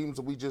those teams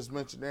that we just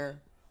mentioned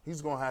there,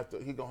 he's going to have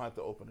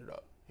to open it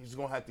up. He's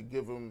going to have to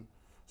give him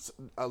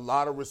a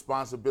lot of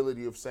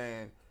responsibility of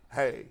saying,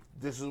 hey,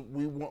 this is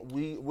we're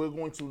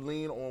going to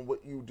lean on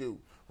what you do.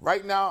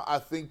 Right now, I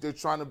think they're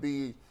trying to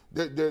be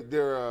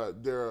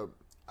they're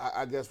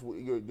I guess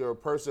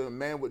you're a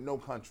man with no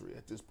country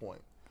at this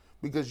point,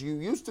 because you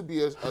used to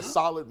be a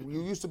solid,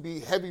 you used to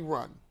be heavy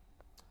run.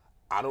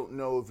 I don't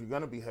know if you're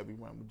going to be heavy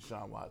run with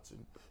Deshaun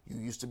Watson.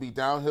 You used to be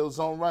downhill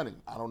zone running.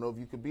 I don't know if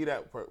you could be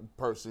that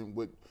person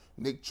with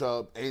Nick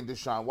Chubb and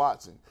Deshaun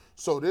Watson.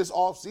 So this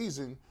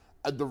offseason,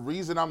 the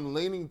reason I'm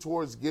leaning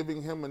towards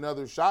giving him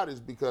another shot is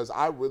because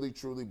I really,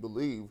 truly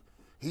believe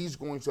he's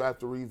going to have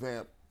to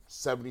revamp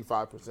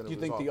 75% of his offense. Do you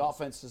think the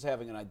offense is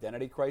having an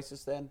identity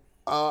crisis then?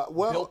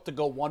 Well, built to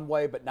go one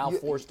way, but now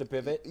forced to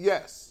pivot?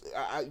 Yes,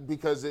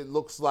 because it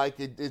looks like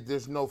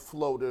there's no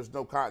flow, there's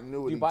no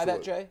continuity. Do you buy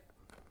that, Jay?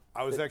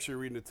 I was actually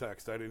reading a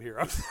text. I didn't hear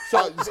it.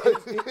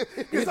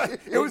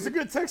 It was a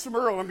good text from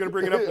Earl. I'm going to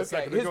bring it up in a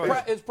second.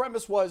 His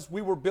premise was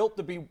we were built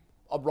to be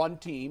a run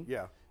team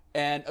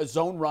and a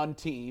zone run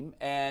team,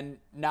 and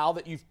now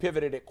that you've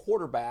pivoted at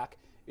quarterback,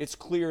 it's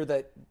clear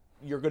that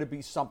you're going to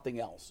be something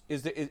else.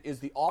 Is the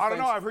offense? I don't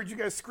know. I've heard you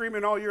guys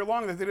screaming all year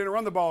long that they didn't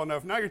run the ball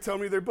enough. Now you're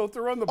telling me they're built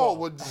to run the ball.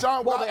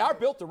 Well, they are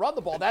built to run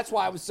the ball. That's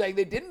why I was saying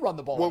they didn't run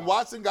the ball When enough.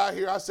 Watson got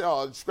here, I said,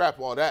 "Oh, scrap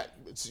all that."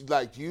 It's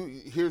like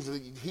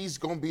he's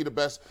going to be the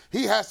best.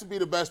 He has to be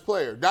the best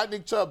player, not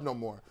Nick Chubb no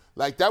more.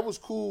 Like, that was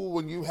cool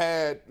when you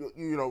had,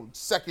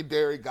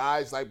 secondary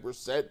guys like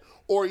Brissett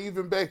or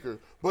even Baker.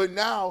 But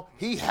now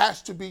he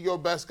has to be your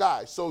best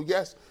guy. So,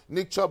 yes,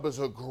 Nick Chubb is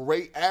a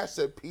great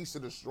asset piece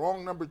and a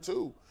strong number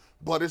 2.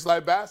 But it's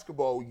like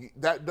basketball. You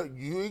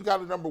ain't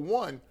got a number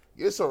 1.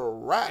 It's a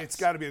wrap. It's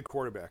got to be a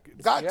quarterback.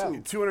 Got to.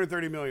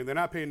 $230 million. They're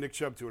not paying Nick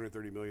Chubb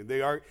 $230 million.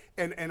 They are,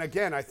 and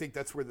again, I think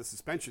that's where the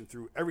suspension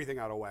threw everything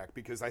out of whack,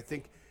 because I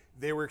think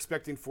they were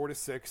expecting 4 to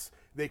 6.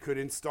 They could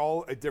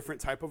install a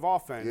different type of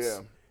offense. Yeah.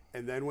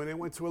 And then when it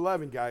went to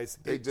 11, guys,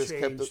 they just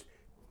changed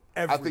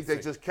everything. I think they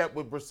just kept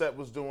what Brissett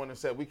was doing and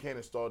said, we can't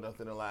install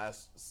nothing in the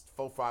last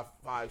 4,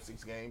 5,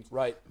 6 games.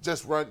 Right.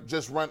 Just run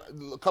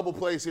a couple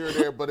plays here and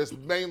there, but it's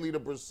mainly the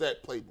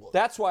Brissett playbook.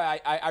 That's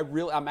why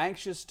I'm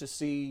anxious to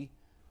see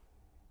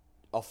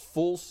a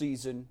full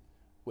season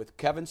with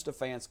Kevin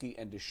Stefanski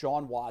and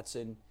Deshaun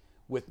Watson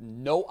with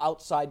no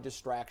outside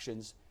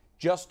distractions.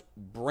 Just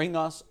bring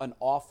us an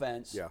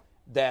offense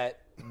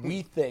that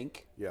we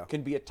think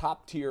can be a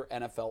top-tier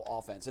NFL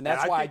offense. And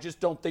that's why I just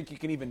don't think you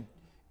can even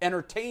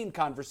entertain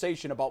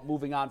conversation about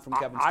moving on from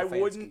Kevin Stefanski. I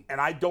wouldn't,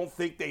 and I don't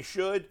think they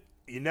should.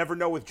 You never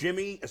know with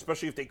Jimmy,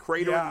 especially if they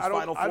cradle in these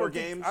final 4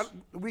 games.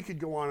 We could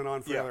go on and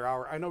on for another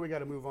hour. I know we got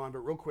to move on, but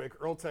real quick,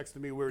 Earl texted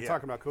me. We were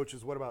talking about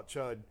coaches. What about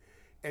Chud?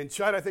 And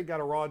Chud, I think, got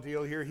a raw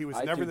deal here. He was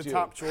never the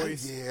top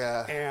choice.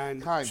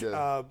 And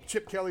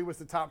Chip Kelly was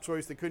the top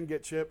choice. They couldn't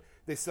get Chip.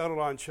 They settled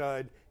on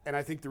Chud. And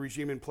I think the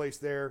regime in place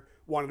there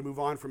wanted to move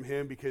on from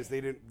him because I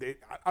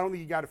don't think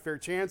he got a fair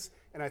chance,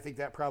 and I think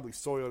that probably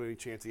soiled any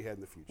chance he had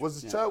in the future.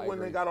 Was it Chubb when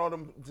they got all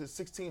them to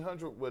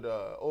 1,600 with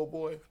old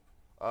boy,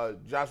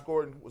 Josh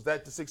Gordon? Was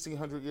that the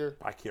 1,600 year?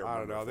 I can't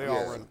remember. I don't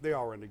know. They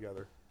all run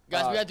together.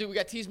 Guys, we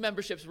got tease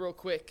memberships real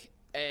quick,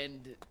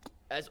 and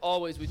as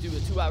always, we do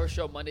a 2-hour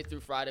show Monday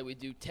through Friday. We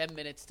do 10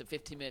 minutes to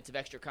 15 minutes of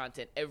extra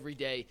content every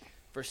day.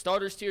 For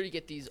starters tier, you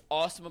get these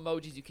awesome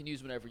emojis you can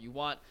use whenever you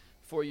want.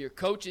 For your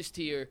coaches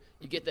tier,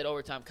 you get that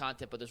overtime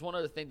content. But there's one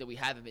other thing that we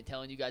haven't been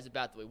telling you guys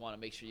about that we want to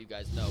make sure you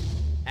guys know.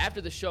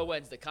 After the show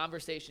ends, the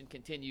conversation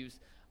continues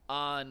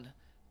on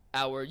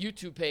our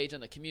YouTube page on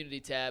the community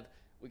tab.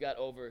 We got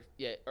over,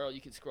 Earl,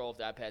 you can scroll if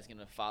the iPad's going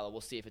to follow.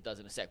 We'll see if it does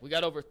in a sec. We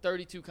got over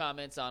 32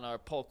 comments on our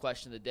poll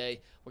question of the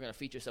day. We're going to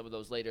feature some of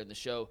those later in the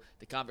show.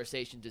 The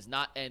conversation does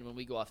not end when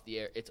we go off the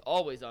air. It's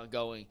always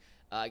ongoing.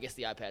 I guess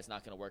the iPad's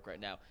not going to work right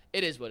now.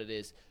 It is what it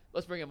is.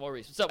 Let's bring in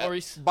Maurice. What's up,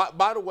 Maurice?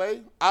 By the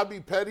way, I'll be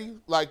petty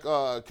like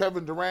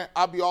Kevin Durant.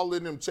 I'll be all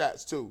in them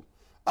chats, too.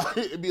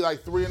 It'd be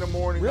like 3 in the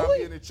morning. Really? I'll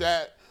be in the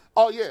chat.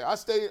 Oh yeah, I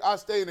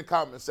stay in the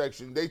comment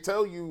section. They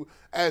tell you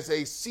as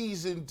a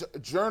seasoned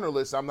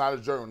journalist, I'm not a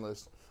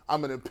journalist.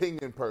 I'm an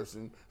opinion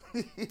person.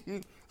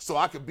 So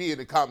I could be in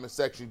the comment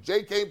section.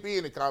 Jay can't be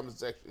in the comment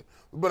section.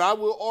 But I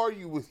will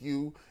argue with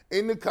you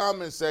in the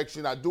comment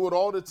section. I do it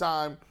all the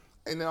time.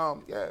 And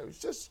it's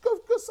just good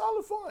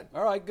solid fun.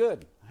 All right,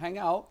 good. Hang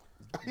out.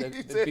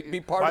 Be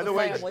part of the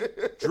family.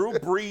 Drew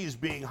Brees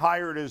being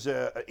hired as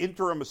an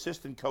interim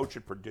assistant coach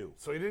at Purdue.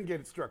 So he didn't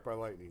get struck by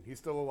lightning. He's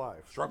still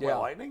alive. Struck by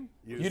lightning?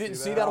 You didn't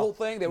see that whole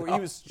thing? He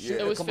was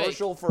shooting a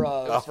commercial for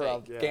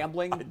a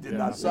gambling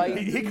site.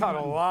 He caught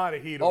a lot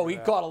of heat. He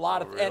caught a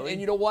lot of,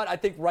 and you know what? I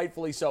think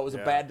rightfully so. It was a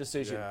bad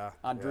decision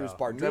on Drew's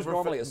part. Drew's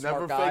normally a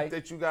smart guy. Never fake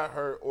that you got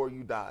hurt or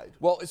you died.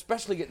 Well,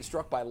 especially getting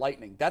struck by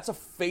lightning. That's a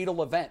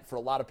fatal event for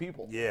a lot of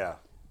people. Yeah.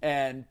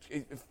 And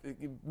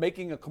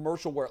making a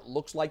commercial where it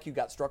looks like you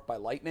got struck by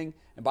lightning.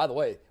 And by the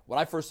way, when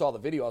I first saw the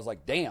video, I was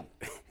like, damn,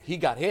 he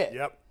got hit.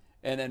 Yep.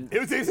 And then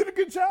they did a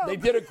good job. They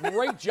did a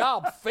great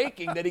job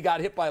faking that he got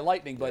hit by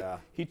lightning,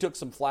 but he took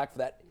some flack for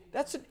that.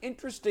 That's an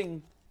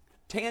interesting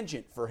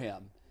tangent for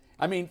him.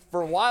 I mean, for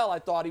a while I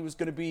thought he was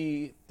going to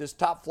be this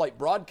top flight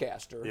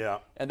broadcaster. Yeah.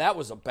 And that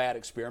was a bad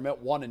experiment,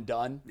 one and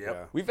done.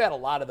 Yep. We've had a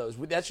lot of those.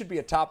 That should be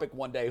a topic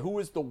one day. Who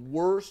is the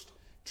worst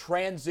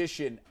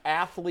transition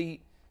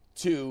athlete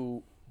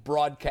to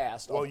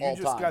broadcast of all time? Well,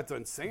 you just got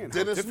done saying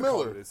Dennis how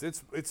difficult Miller. it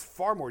is. It's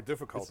far more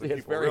difficult than It's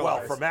people very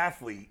realize. Well, from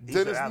athlete, he's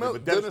Dennis an athlete,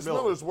 but Dennis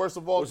Miller's worst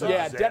of all time.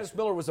 Yeah, Dennis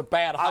Miller was a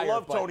bad hire. I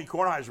love but Tony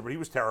Kornheiser, but he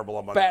was terrible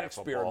on Monday bad Night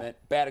Football. experiment.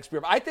 Bad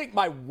experiment. I think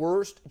my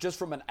worst, just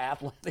from an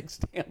athletic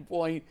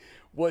standpoint,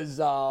 was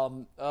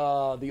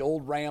the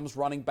old Rams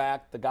running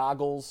back, the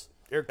goggles.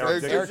 Eric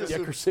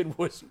Dickerson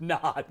was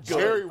not good.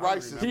 Jerry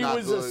Rice is He not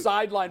was good. a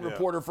sideline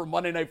reporter for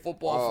Monday Night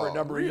Football for a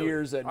number of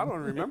years. And I don't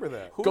remember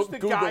that. Who's the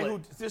Google guy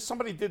it. who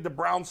somebody did the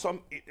Browns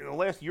in the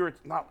last year? It's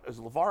not is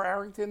LeVar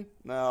Arrington?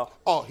 No.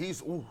 Oh,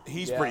 he's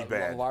pretty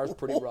bad. LeVar's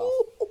pretty rough.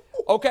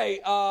 Okay,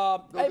 hey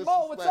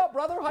Mo, what's up,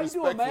 brother? How you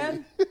doing,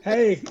 man?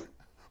 Hey,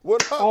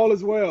 what up? all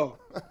is well.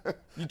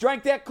 You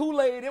drank that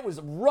Kool-Aid. It was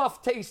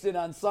rough tasting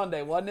on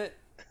Sunday, wasn't it?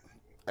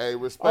 Hey,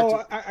 respect.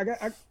 Oh,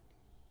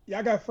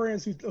 I got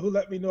friends who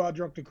let me know I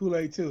drank the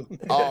Kool-Aid too. Hey,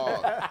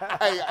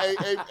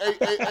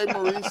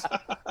 Maurice.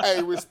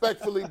 Hey,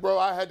 respectfully, bro.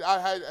 I had.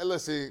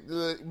 Listen,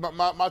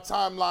 my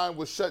timeline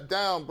was shut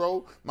down,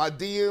 bro. My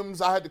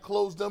DMs, I had to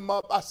close them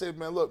up. I said,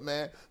 man, look,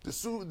 man,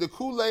 the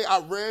Kool-Aid, I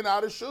ran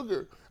out of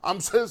sugar. I'm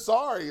so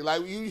sorry.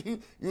 Like you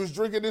was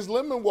drinking this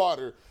lemon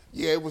water.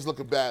 Yeah, it was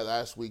looking bad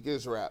last week.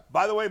 It's a wrap.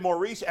 By the way,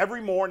 Maurice,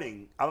 every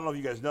morning, I don't know if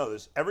you guys know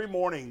this, every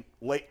morning,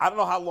 late, I don't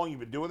know how long you've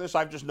been doing this.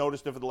 I've just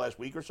noticed it for the last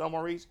week or so,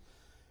 Maurice.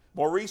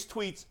 Maurice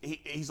tweets,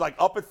 he's like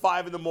up at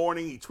 5 in the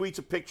morning. He tweets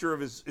a picture of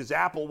his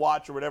Apple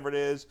Watch or whatever it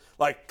is.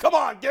 Like, come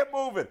on, get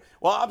moving.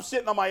 Well, I'm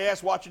sitting on my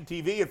ass watching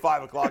TV at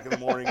 5 o'clock in the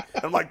morning.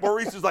 And I'm like,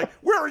 Maurice is like,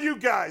 where are you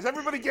guys?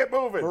 Everybody get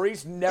moving.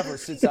 Maurice never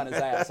sits on his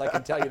ass. I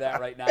can tell you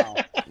that right now.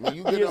 He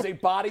is a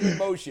body in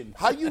motion.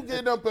 How you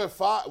getting up at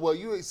 5? Well,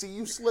 you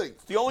slick.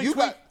 It's the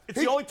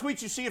only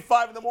tweets you see at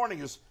 5 in the morning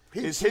is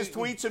his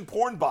tweets and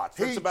porn bots.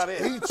 That's about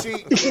it.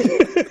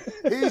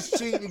 He's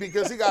cheating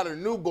because he got a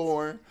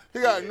newborn. He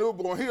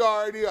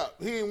already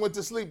up. He ain't went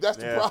to sleep. That's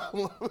the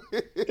problem.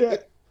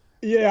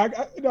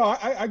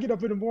 I get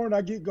up in the morning.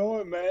 I get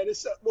going, man.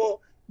 It's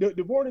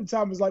the morning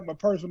time is like my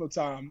personal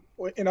time,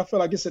 and I feel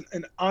like it's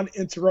an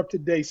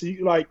uninterrupted day. So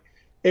you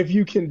if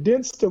you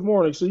condense the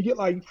morning, so you get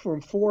like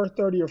from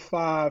 4:30 or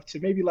 5 to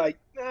maybe like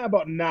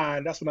about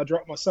 9. That's when I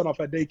drop my son off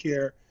at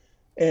daycare.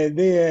 And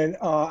then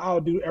I'll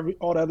do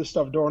all the other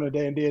stuff during the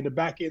day. And then the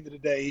back end of the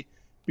day,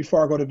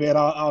 before I go to bed,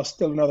 I'll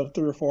still another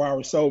 3 or 4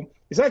 hours. So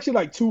it's actually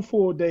like 2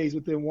 full days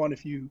within one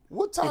if you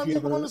What time you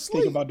going to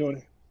sleep? Think about doing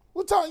it.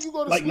 What time you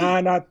go to sleep?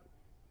 Like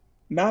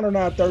 9 or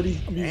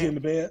 9:30. I'm usually in the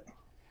bed.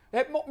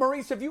 Hey,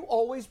 Maurice, have you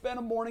always been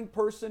a morning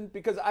person?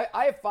 Because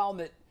I have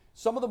found that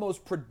some of the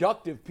most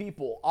productive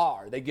people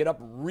are. They get up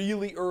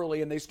really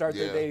early and they start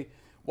their day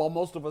while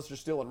most of us are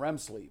still in REM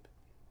sleep.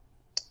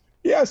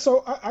 Yeah,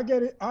 so I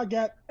get it.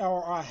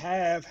 I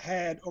have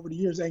had over the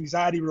years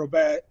anxiety real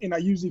bad, and I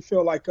usually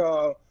feel like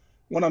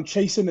when I'm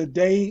chasing the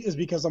day is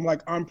because I'm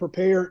like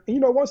unprepared.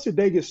 And, once the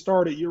day gets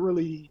started, you're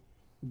really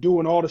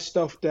doing all the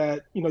stuff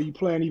that you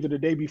plan either the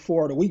day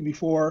before or the week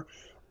before.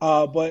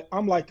 But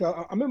I'm like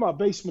I'm in my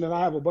basement and I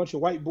have a bunch of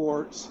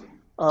whiteboards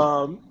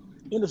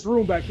in this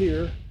room back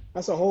here.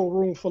 That's a whole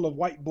room full of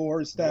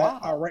whiteboards that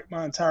I write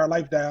my entire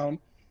life down.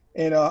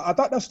 And I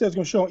thought that's going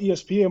to show on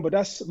ESPN, but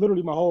that's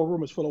literally my whole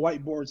room is full of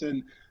whiteboards.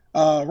 And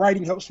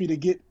writing helps me to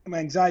get my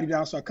anxiety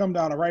down. So I come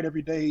down, I write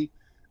every day.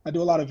 I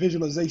do a lot of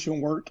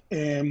visualization work,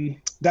 and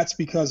that's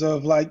because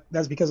of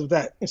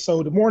that. And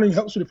so the morning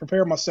helps me to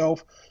prepare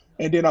myself,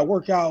 and then I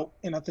work out.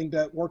 And I think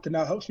that working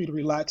out helps me to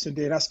relax. And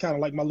then that's kind of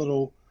like my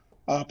little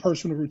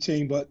personal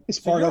routine. But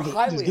it's part of it.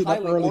 Highly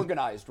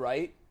organized,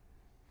 right?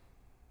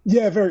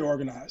 Yeah, very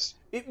organized.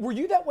 Were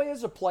you that way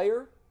as a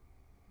player?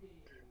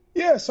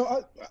 Yeah,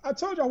 so I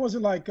told you I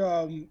wasn't like,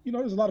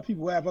 there's a lot of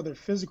people who have other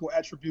physical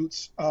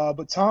attributes,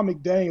 but Tom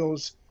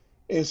McDaniels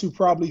is who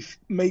probably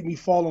made me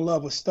fall in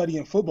love with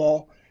studying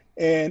football.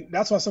 And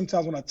that's why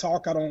sometimes when I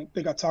talk, I don't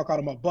think I talk out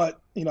of my butt.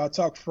 I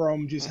talk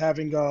from just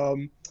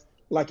having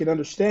like an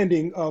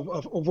understanding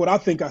of what I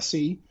think I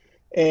see.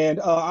 And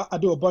I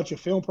do a bunch of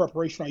film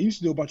preparation. I used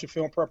to do a bunch of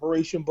film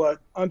preparation, but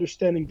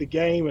understanding the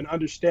game and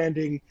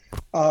understanding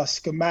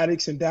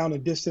schematics and down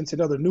and distance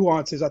and other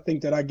nuances, I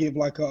think that I give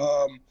like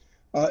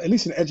at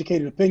least an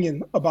educated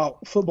opinion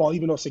about football,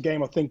 even though it's a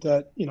game. I think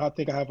that, I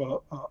think I have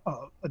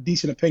a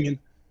decent opinion.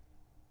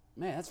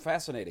 Man, that's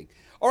fascinating.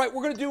 All right,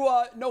 we're going to do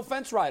No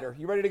Fence Rider.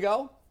 You ready to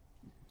go?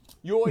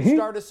 You always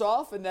start us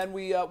off, and then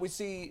we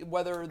see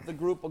whether the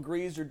group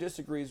agrees or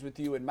disagrees with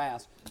you en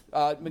masse.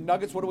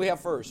 McNuggets, what do we have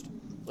first?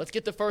 Let's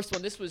get the first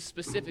one. This was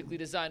specifically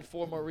designed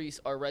for Maurice,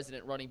 our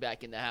resident running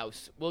back in the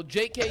house. Will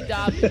J.K.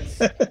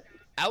 Dobbins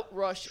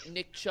outrush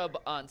Nick Chubb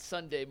on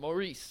Sunday?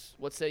 Maurice,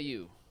 what say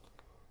you?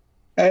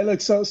 Hey,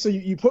 look, so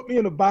you put me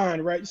in a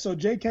bind, right? So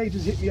J.K.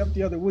 just hit me up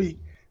the other week.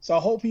 So I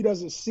hope he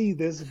doesn't see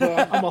this,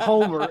 but I'm a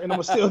homer, and I'm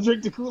going to still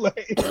drink the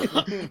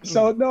Kool-Aid.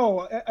 So,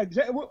 no,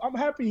 I'm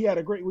happy he had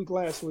a great week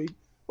last week,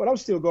 but I'm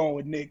still going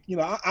with Nick.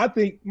 I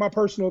think my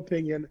personal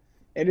opinion,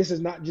 and this is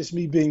not just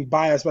me being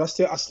biased, but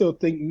I still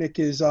think Nick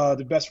is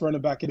the best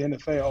running back in the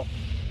NFL.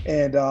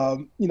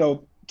 And,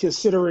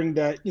 considering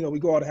that, we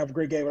go out and have a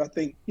great game, but I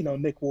think,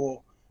 Nick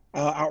will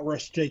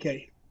outrush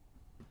J.K.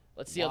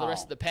 Let's see how the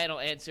rest of the panel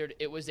answered.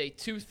 It was a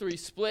 2-3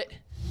 split.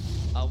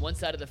 On one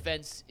side of the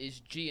fence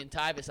is G and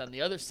Tyvis. On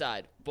the other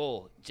side,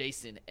 Bull,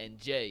 Jason, and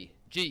Jay.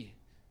 G,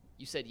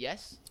 you said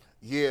yes?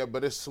 Yeah,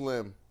 but it's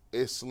slim.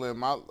 It's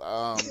slim.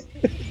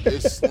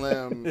 It's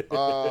slim.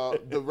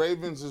 The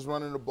Ravens is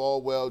running the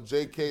ball well.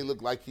 J.K.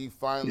 looked like he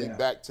finally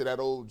back to that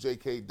old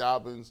J.K.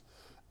 Dobbins.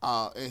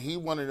 And he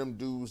one of them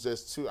dudes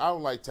that's too – I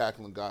don't like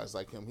tackling guys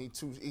like him.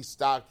 He's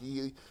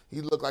stocky. He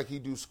looked like he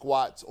do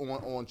squats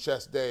on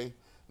chest day.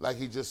 Like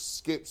he just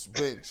skips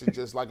bench and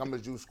just like, I'm going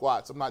to do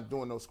squats. I'm not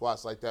doing no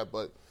squats like that,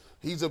 but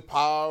he's a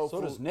powerful.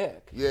 So does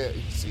Nick. Yeah,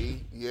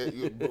 see? Yeah,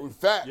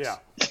 facts. Yeah.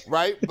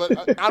 Right?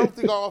 But I don't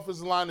think our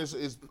offensive line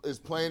is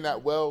playing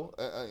that well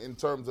in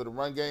terms of the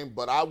run game.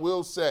 But I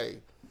will say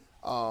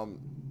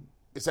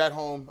it's at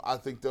home. I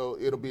think, though,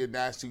 it'll be a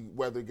nasty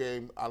weather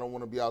game. I don't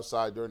want to be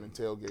outside during the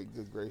tailgate,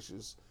 good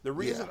gracious. The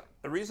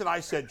reason I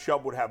said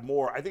Chubb would have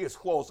more, I think it's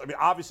close. I mean,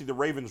 obviously the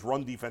Ravens'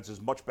 run defense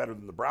is much better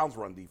than the Browns'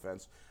 run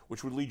defense,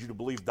 which would lead you to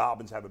believe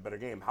Dobbins have a better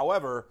game.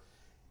 However,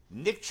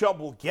 Nick Chubb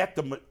will get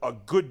a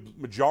good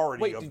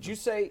majority. Wait, did you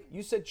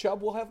said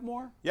Chubb will have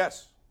more?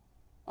 Yes.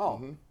 Oh.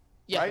 Mm-hmm.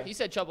 Yeah, right? He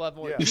said Chubb will have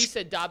more. Yeah. He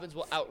said Dobbins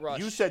will outrush.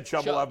 You said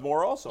Chubb will have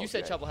more also. You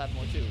said Chubb will have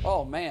more too.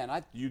 Oh,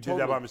 man. You did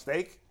that by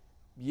mistake?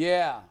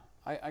 Yeah.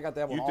 I got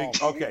that one. You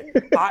think? All. Okay.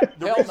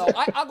 Hell no.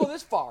 I'll go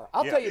this far.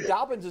 I'll tell you,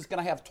 Dobbins is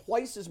going to have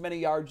twice as many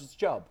yards as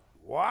Chubb.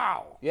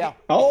 Wow. Yeah.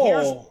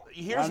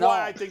 Here's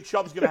why I think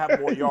Chubb's going to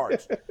have more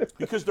yards.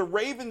 Because the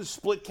Ravens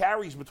split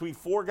carries between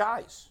 4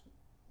 guys.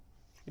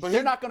 But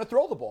they're not going to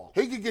throw the ball.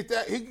 He could get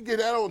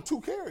that on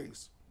 2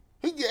 carries.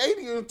 He can get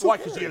 80 on 2 Why?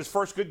 carries. Because he had his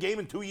first good game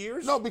in 2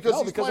 years? No, because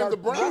he's playing the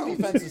Browns. Our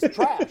defense is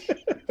trash.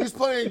 He's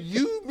playing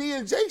you, me,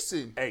 and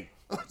Jason. Hey.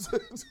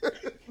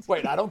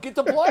 Wait, I don't get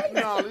to play?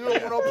 No, you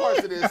don't want no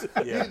parts of this.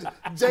 Yeah.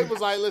 Jay was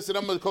like, listen,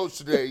 I'm a coach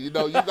today. You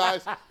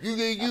guys, you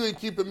ain't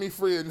keeping me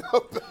free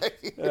enough back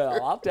here. Yeah,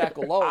 I'll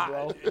tackle low,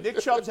 bro. Nick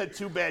Chubb's had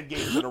 2 bad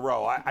games in a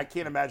row. I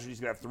can't imagine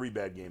he's going to have 3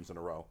 bad games in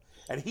a row.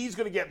 And he's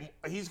going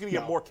to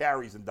get more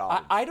carries than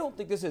Dobbins. I don't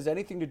think this has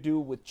anything to do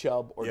with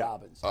Chubb or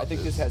Dobbins. I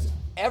think this has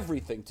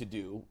everything to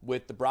do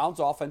with the Browns'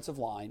 offensive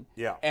line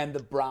and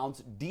the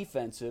Browns'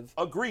 defensive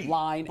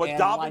line. But and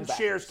Dobbins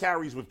shares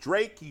carries with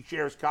Drake. He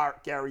shares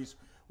carries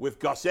with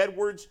Gus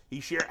Edwards.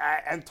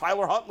 And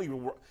Tyler Huntley.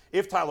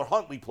 If Tyler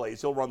Huntley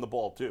plays, he'll run the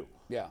ball too.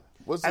 Yeah.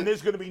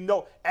 There's going to be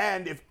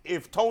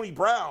if Tony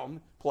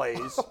Brown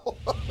plays,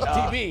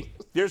 TB.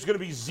 There's going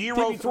to be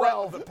 0 threat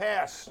of the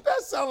pass.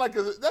 That sound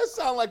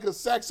like a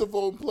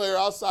saxophone player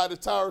outside of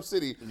Tower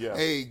City. Yeah.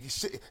 Hey,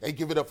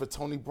 give it up for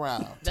Tony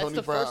Brown. That's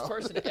the first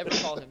person to ever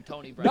call him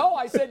Tony Brown. No,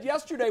 I said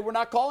yesterday we're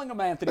not calling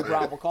him Anthony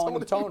Brown. We're calling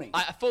him Tony.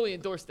 I fully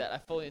endorse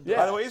that. By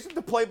the way, isn't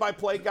the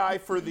play-by-play guy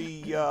for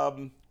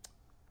the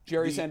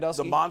Jerry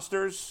Sandusky? The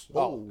Monsters?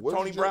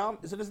 Tony Brown?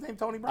 Isn't his name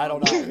Tony Brown? I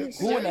don't know.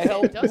 Who in the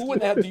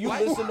hell do you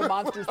listen to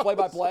Monsters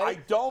play-by-play? I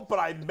don't, but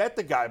I met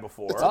the guy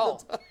before.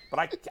 But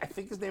I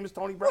think his name is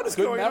Tony Brown. What is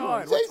going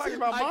on? We're talking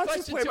about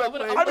Monsters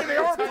play-by-play. I mean, they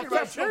are a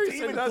professional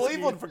team in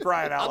Cleveland, for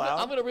crying out loud.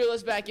 I'm going to reel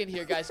us back in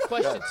here, guys.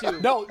 Question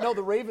 2. No,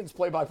 the Ravens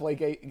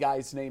play-by-play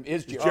guy's name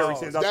is Jerry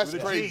Sandusky.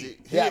 That's crazy.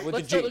 Yeah, with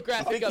Let's the G. throw the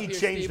graphic up here,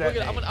 Steve.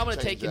 I'm going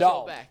to take it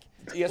all back.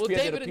 ESPN Will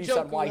David did a piece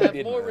on why Njoku he have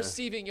didn't. more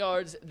receiving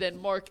yards than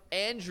Mark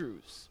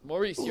Andrews?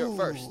 Maurice, you're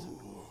first.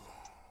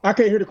 I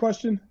can't hear the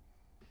question.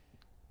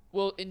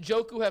 Will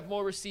Njoku have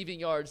more receiving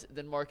yards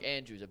than Mark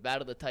Andrews? A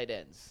battle of the tight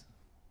ends.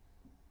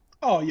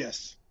 Oh,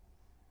 yes.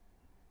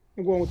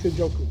 I'm going with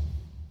Njoku.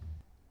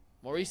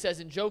 Maurice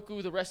says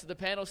Njoku. The rest of the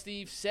panel,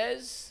 Steve,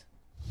 says,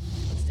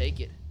 let's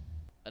take it.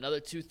 Another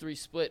 2-3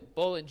 split.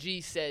 Bull and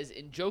G says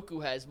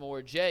Njoku has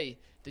more. Jay,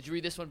 did you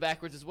read this one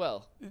backwards as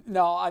well?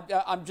 No,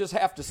 I'm just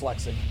half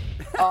dyslexic.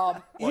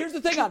 Here's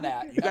the thing on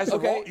that. You guys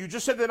you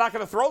just said they're not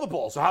going to throw the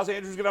ball, so how's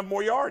Andrews going to have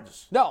more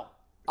yards? No,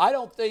 I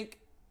don't think.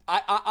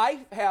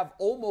 I have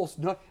almost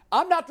no.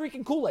 I'm not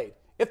drinking Kool-Aid.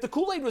 If the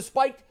Kool-Aid was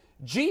spiked,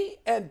 G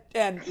and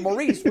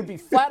Maurice would be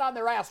flat on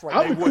their ass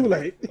right now.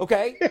 Kool-Aid.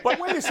 Okay? But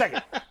wait a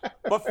second.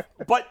 But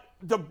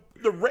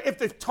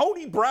if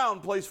Tony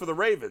Brown plays for the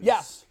Ravens,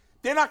 yes.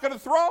 They're not going to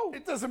throw.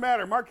 It doesn't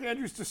matter. Mark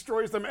Andrews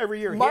destroys them every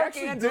year. Mark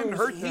he Andrews didn't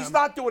hurt them. He's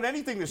not doing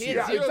anything this year. He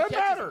had 0 It doesn't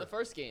catches matter. in the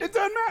first game. It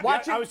doesn't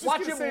matter.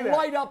 Watch him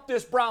light up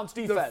this Browns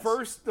defense.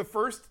 The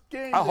first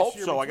game. I this hope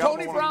year so.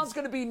 Tony Brown's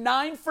going to be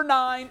 9 for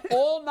 9.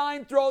 All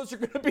 9 throws are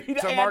going to be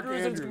to Mark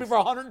Andrews. And it's going to Andrews. be for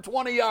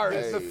 120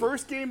 yards. The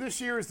first game this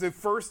year is the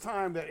first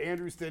time that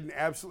Andrews didn't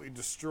absolutely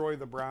destroy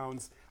the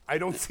Browns. I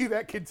don't see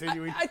that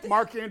continuing. I think,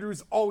 Mark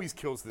Andrews always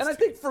kills this And I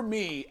team. think for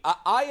me,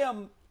 I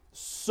am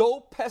so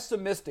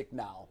pessimistic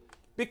now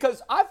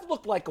because I've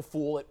looked like a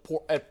fool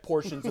at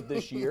portions of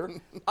this year.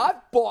 I've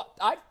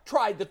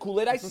tried the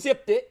Kool-Aid. I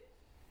sipped it,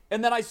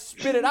 and then I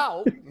spit it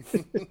out.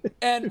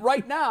 And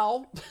right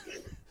now,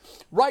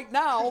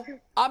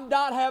 I'm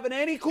not having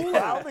any Kool-Aid.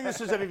 I don't think this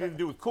has anything to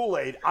do with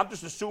Kool-Aid. I'm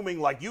just assuming,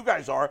 like you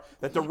guys are,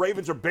 that the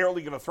Ravens are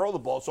barely going to throw the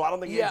ball, so I don't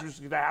think Andrews is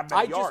going to have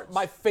many yards.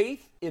 My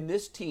faith in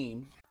this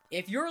team.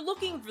 If you're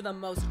looking for the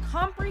most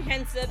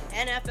comprehensive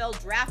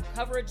NFL draft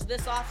coverage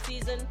this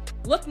offseason,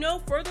 look no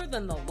further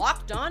than the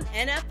Locked On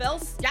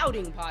NFL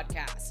Scouting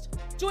Podcast.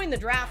 Join the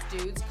draft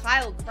dudes,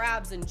 Kyle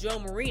Krabs and Joe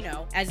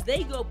Marino, as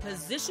they go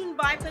position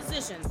by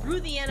position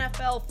through the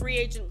NFL free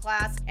agent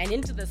class and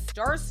into the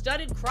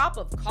star-studded crop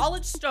of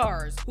college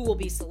stars who will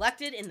be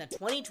selected in the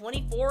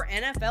 2024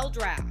 NFL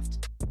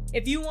Draft.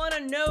 If you want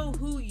to know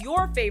who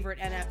your favorite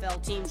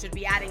NFL team should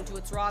be adding to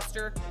its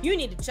roster, you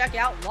need to check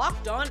out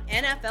Locked On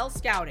NFL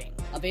Scouting,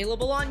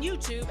 available on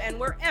YouTube and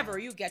wherever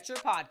you get your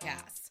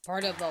podcasts.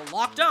 Part of the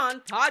Locked On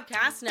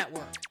Podcast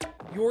Network.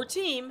 Your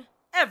team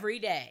every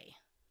day.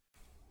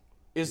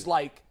 Is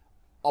like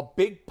a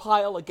big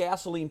pile of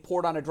gasoline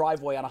poured on a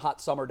driveway on a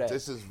hot summer day.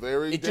 This is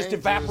very dangerous. It just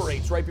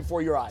evaporates right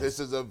before your eyes.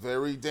 This is a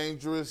very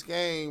dangerous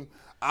game.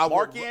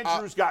 Mark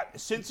Andrews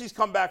since he's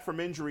come back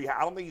from injury,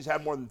 I don't think he's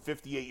had more than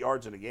 58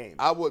 yards in a game.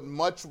 I would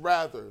much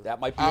rather.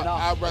 That might be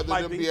enough. I'd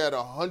rather them be at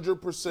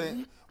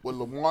 100% with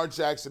Lamar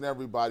Jackson,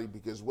 everybody,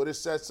 because what it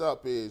sets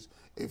up is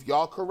if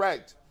y'all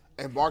correct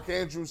and Mark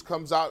Andrews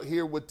comes out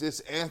here with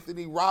this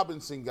Anthony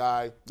Robinson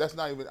guy, I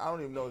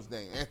don't even know his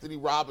name, Anthony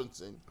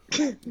Robinson.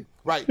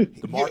 Right.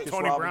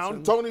 Tony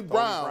Brown. Tony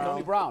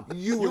Brown.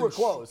 You were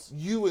close.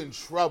 You in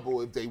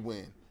trouble if they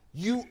win.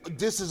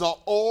 This is an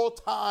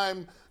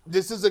all-time.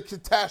 This is a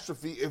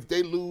catastrophe if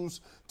they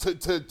lose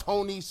to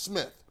Tony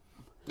Smith.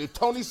 If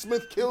Tony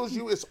Smith kills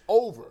you, it's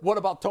over. What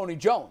about Tony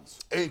Jones?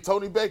 And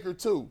Tony Baker,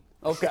 too.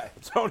 Okay.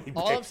 All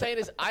I'm saying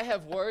is I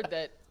have word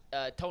that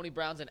Tony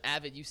Brown's an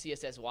avid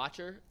UCSS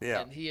watcher,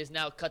 and he has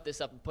now cut this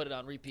up and put it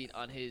on repeat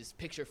on his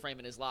picture frame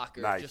in his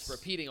locker, just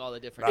repeating all the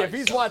different If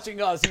he's watching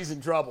us, he's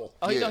in trouble.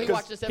 Oh, he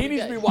watches us every day. He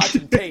needs to be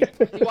watching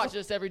tape. He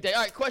watches us every day.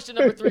 All right, question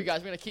number 3, guys.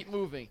 We're going to keep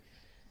moving.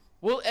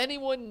 Will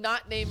anyone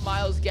not named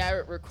Myles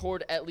Garrett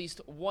record at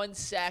least 1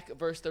 sack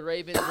versus the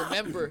Ravens?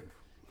 Remember,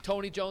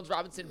 Tony Jones,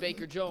 Robinson,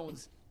 Baker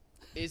Jones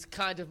is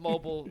kind of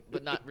mobile,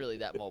 but not really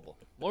that mobile.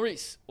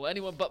 Maurice, will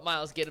anyone but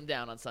Myles get him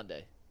down on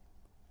Sunday?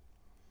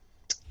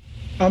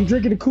 I'm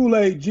drinking the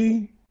Kool-Aid,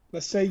 G.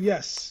 Let's say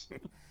yes.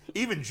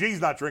 Even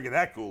G's not drinking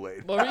that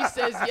Kool-Aid. Maurice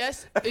says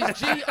yes. Is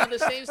G on the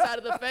same side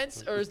of the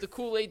fence, or is the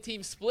Kool-Aid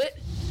team split?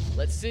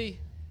 Let's see.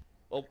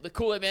 Well, the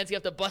Kool-Aid man's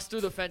going to have to bust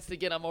through the fence to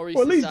get on Maurice's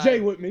Well, at least side. Jay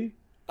with me.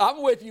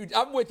 I'm with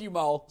you,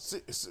 Mo. See,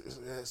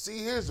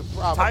 here's the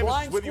problem. A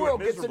blind squirrel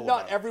gets a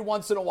nut every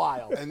once in a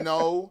while. And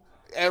no,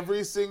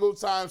 every single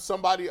time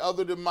somebody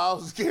other than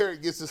Myles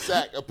Garrett gets a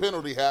sack, a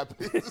penalty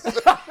happens.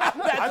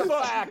 I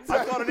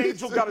thought an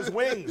angel got his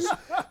wings.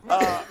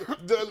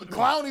 The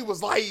Clowney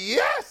was like,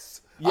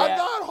 yes! I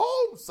got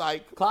home,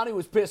 psych. Clowney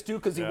was pissed, too,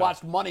 because he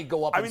watched money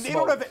go up in smoke. They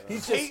don't have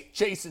He's just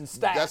chasing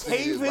stats.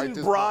 Haven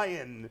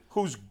Bryan,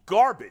 who's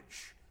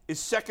garbage, is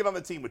second on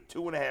the team with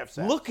 2.5 sacks.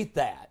 Look at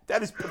that.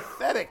 That is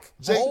pathetic.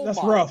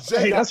 That's rough.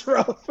 That's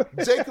rough.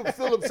 Jacob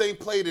Phillips ain't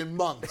played in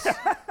months.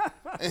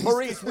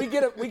 Maurice, we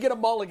get a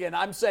mulligan.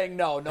 I'm saying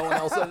no. No one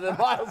else. And then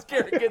Myles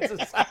Garrett gets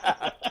a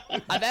sack.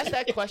 I've asked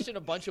that question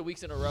a bunch of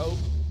weeks in a row,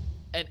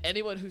 and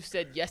anyone who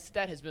said yes to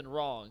that has been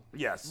wrong.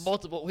 Yes.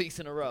 Multiple weeks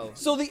in a row.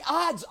 So the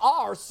odds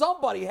are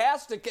somebody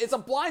has to. It's a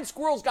blind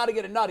squirrel's got to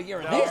get a nut here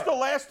and there.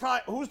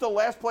 Who's the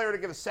last player to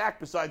get a sack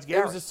besides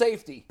Garrett? It was a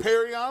safety.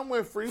 Perrion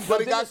Winfrey, but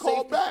he got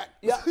called back.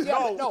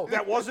 No,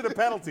 that wasn't a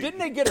penalty. Didn't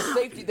they get a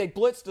safety? They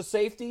blitzed a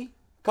safety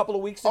a couple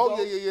of weeks ago.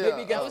 Oh, yeah.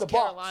 Maybe against that was the Bucs.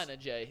 Carolina,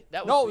 Jay.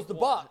 That was no, it was the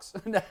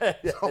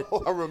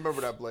Bucs. I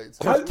remember that, Blades.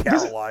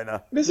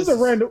 Carolina. This is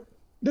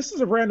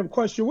a random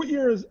question. What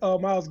year is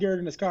Myles Garrett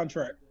in his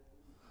contract?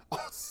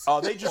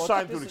 They just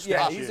signed to an extension.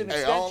 Yeah, he's an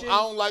extension. I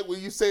don't like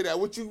when you say that.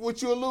 What you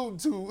alluding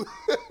to?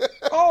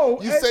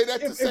 You say that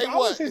to say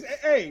what?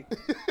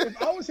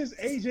 If I was his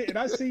agent and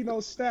I seen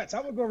those stats,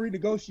 I would go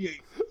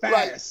renegotiate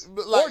fast.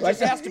 Or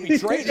just ask to be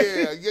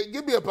traded. Yeah,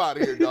 get me up out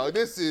of here, dog.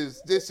 This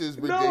is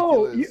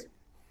ridiculous.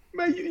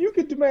 Man, you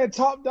could demand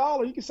top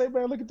dollar. You can say,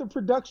 man, look at the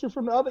production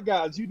from the other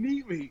guys. You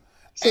need me.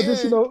 So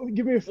just,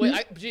 give me a few.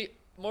 Wait,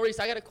 Maurice,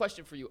 I got a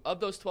question for you. Of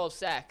those 12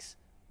 sacks,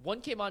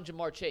 one came on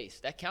Jamar Chase.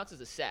 That counts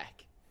as a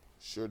sack.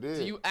 Sure did.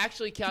 Do you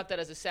actually count that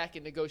as a sack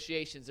in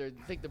negotiations, or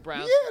think the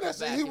Browns? Yeah,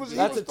 that's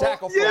a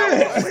tackle for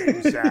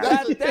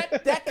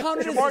that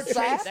counted as a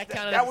sack.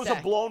 That was a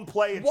blown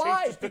play, and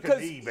Why? Chase just took a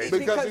knee,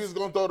 basically. Because he was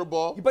going to throw the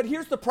ball. But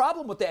here's the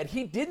problem with that.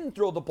 He didn't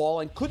throw the ball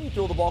and couldn't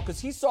throw the ball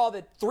because he saw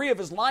that 3 of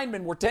his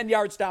linemen were 10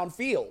 yards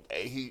downfield.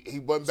 Hey, he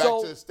went back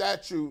to the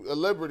Statue of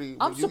Liberty.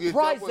 I'm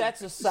surprised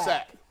that's a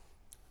sack.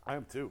 I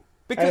am too.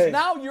 Because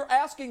now you're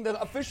asking the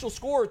official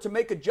scorer to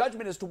make a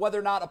judgment as to whether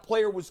or not a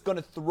player was going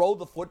to throw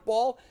the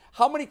football.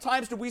 How many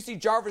times did we see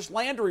Jarvis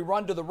Landry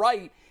run to the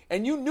right,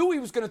 and you knew he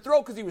was going to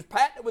throw because he was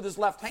patting it with his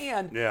left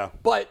hand,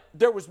 but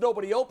there was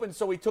nobody open,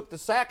 so he took the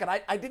sack, and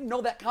I didn't know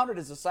that counted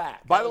as a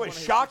sack. By the way,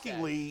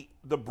 shockingly,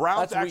 the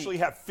Browns actually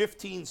have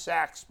 15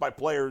 sacks by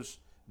players,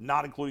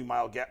 not including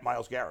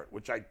Myles Garrett,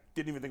 which I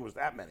didn't even think was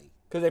that many.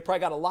 Because they probably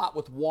got a lot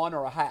with 1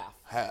 or a half.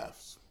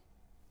 Halves.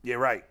 Yeah,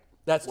 right.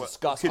 That's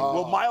disgusting.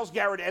 Will Myles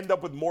Garrett end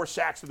up with more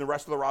sacks than the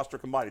rest of the roster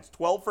combined? It's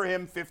 12 for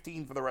him,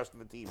 15 for the rest of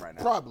the team right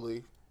now.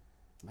 Probably.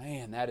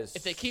 Man, that is.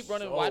 If they keep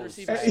running wide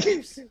receiver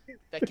sweeps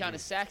that count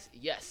as sacks,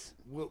 yes.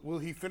 Will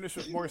he finish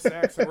with more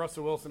sacks than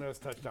Russell Wilson has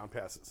touchdown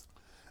passes?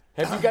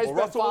 Have you guys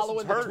been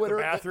following the Twitter?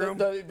 The bathroom?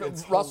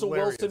 The Russell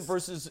Wilson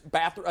versus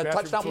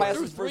touchdown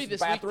passes versus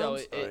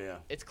bathrooms? Week, though.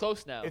 It's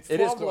close now. It's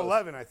 12 to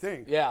 11, I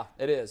think. Yeah,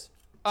 it is.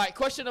 All right,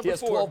 question number 4.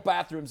 He has 12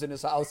 bathrooms in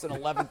his house and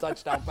 11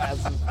 touchdown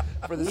passes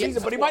for the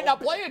season, but he might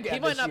not play again. He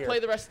might not play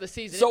the rest of the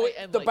season. So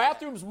the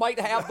bathrooms might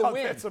have the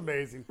win. That's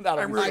amazing.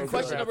 All right,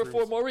 question number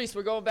 4, Maurice.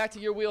 We're going back to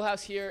your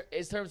wheelhouse here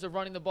in terms of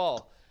running the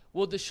ball.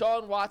 Will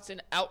Deshaun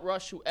Watson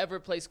outrush whoever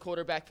plays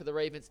quarterback for the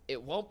Ravens?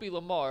 It won't be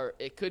Lamar.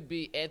 It could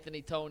be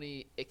Anthony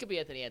Toney. It could be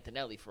Anthony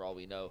Antonelli for all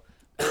we know,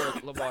 or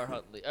Lamar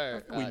Huntley.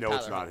 We know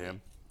it's not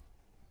him.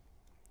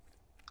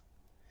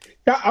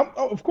 Yeah,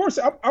 of course,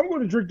 I'm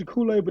going to drink the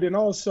Kool-Aid, but then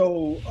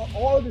also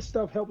all of this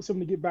stuff helps him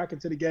to get back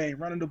into the game,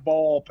 running the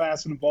ball,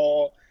 passing the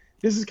ball.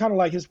 This is kind of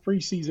like his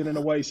preseason in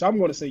a way, so I'm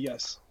going to say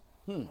yes.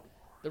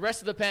 The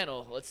rest of the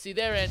panel, let's see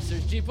their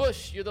answers. G.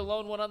 Bush, you're the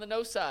lone one on the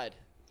no side.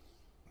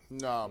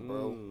 Nah,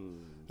 bro.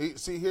 Here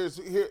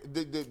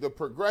the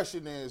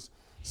progression is.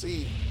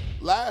 See,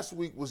 last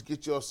week was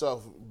get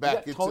yourself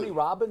back into. Tony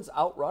Robbins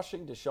out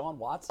rushing Deshaun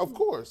Watson. Of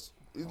course.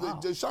 Wow.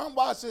 Deshaun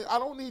Watson, I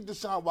don't need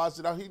Deshaun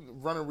Watson out here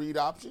running read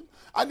option.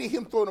 I need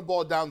him throwing the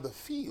ball down the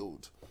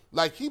field.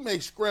 Like, he may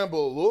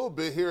scramble a little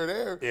bit here and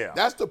there. Yeah.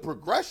 That's the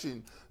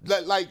progression.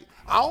 Like,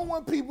 I don't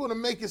want people to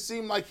make it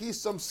seem like he's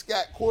some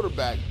scat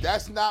quarterback.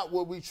 That's not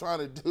what we're trying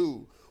to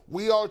do.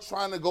 We are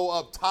trying to go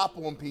up top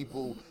on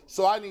people.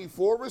 So I need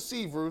 4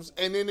 receivers,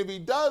 and then if he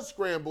does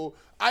scramble,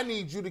 I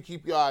need you to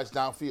keep your eyes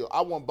downfield.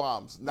 I want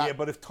bombs. Yeah,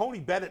 but if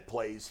Tony Bennett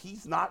plays,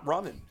 he's not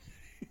running.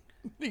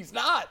 He's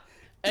not.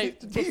 Hey,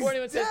 before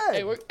anyone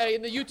says, we're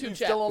in the YouTube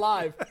chat. Still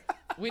alive.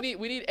 We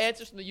need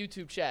answers from the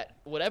YouTube chat.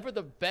 Whatever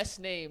the best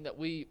name that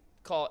we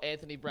call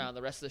Anthony Brown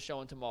the rest of the show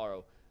and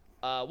tomorrow,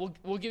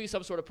 we'll give you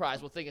some sort of prize.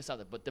 We'll think of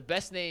something. But the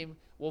best name,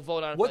 we'll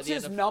vote on it. What's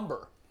his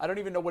number? I don't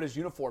even know what his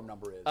uniform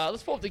number is.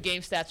 Let's pull up the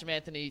game stats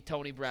from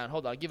Tony Brown.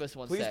 Hold on. Give us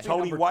one sec.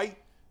 Tony White?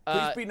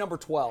 Please be number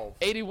 12.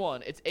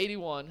 81. It's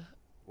 81.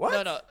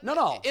 What?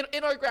 No.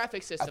 In our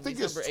graphic system, I think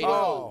he's it's number 81.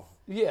 12.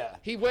 Yeah.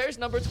 He wears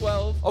number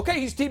 12.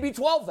 Okay, he's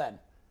TB12 then.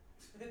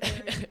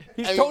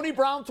 He's Tony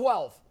Brown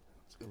 12.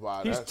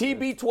 Wow, he's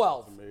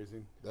TB12.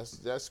 Amazing.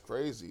 That's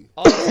crazy.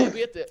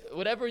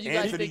 Whatever you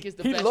guys think is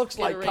the he best. He looks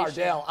like iteration.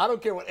 Cardell. I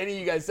don't care what any of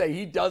you guys say.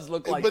 He does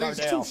look like but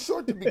Cardell. But he's too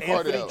short to be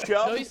Cardell.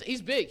 No,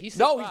 he's big. He's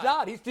no, he's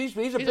not. He's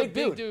a big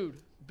dude.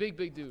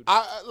 Big dude.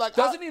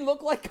 Doesn't he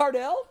look like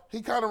Cardell?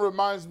 He kind of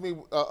reminds me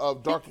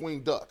of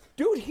Darkwing Duck.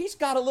 Dude, he's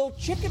got a little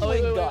chicken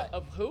wing gut.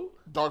 Of who?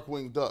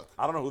 Darkwing Duck.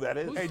 I don't know who that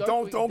is. Hey,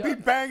 don't be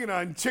banging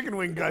on chicken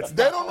wing guts.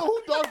 They don't know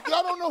who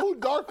y'all don't know who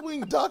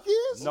Darkwing Duck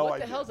is? No what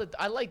idea. the hell's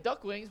I like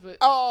duck wings, but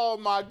oh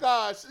my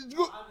gosh!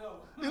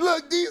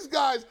 Look, these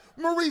guys.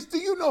 Maurice, do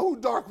you know who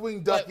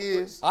Darkwing Duck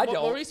is? I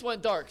don't. Maurice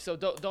went dark, so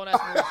don't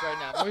ask Maurice right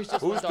now. Maurice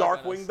just Who's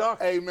Darkwing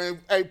Duck? Hey man,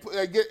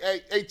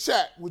 hey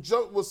chat.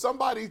 Will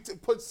somebody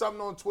put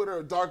something on Twitter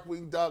of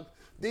Darkwing Duck?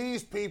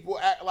 These people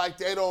act like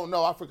they don't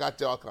know. I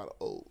forgot y'all kind of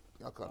old.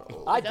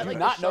 I do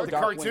not know the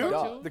Darkwing cartoon.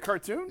 Duck. The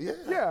cartoon?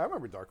 Yeah, I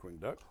remember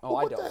Darkwing Duck. Oh,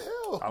 I what don't. the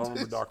hell? I don't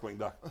remember Darkwing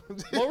Duck.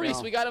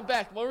 Maurice, we got him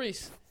back.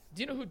 Maurice,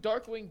 do you know who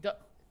Darkwing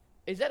Duck?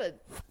 Is that a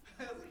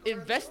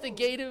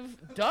investigative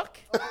duck?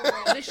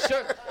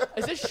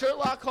 Is this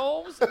Sherlock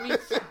Holmes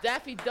meets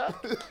Daffy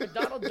Duck or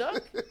Donald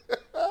Duck?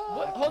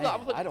 What? Hold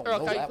on. I don't Earl,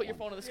 know can you that put your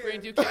one. phone on the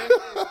screen? Do you care?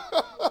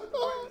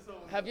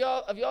 Have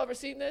y'all ever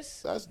seen this?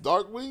 That's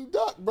Darkwing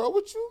Duck, bro.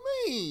 What you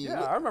mean?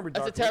 Yeah, I remember Darkwing.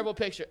 That's a terrible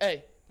picture.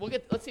 Hey,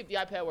 let's see if the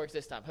iPad works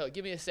this time.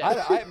 Give me a sec.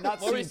 I have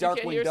not Maurice, seen you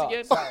can't hear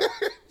Darkwing us Duck. again?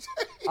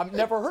 I've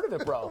never heard of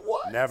it, bro.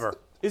 What? Never.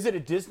 Is it a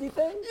Disney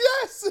thing?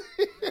 Yes.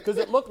 Because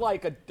it looked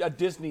like a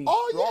Disney.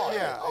 Oh drawing.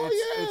 yeah.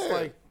 Yeah, it's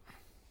like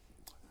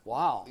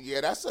Wow.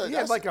 Yeah, He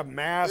had like a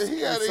mask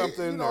or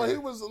something.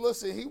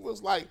 He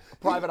was like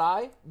Private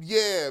eye?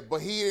 Yeah,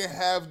 but he didn't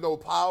have no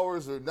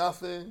powers or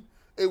nothing.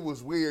 It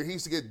was weird. He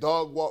used to get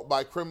dog walked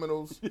by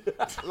criminals.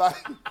 like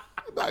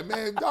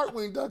man,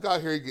 Darkwing Duck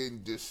out here getting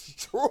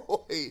destroyed.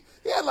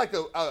 He had like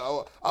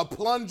a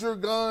plunger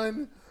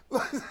gun.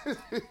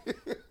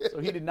 So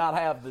he did not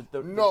have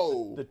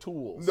the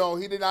tools. No,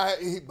 he did not have,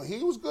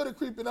 he was good at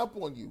creeping up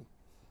on you.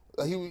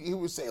 He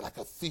would say like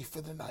a thief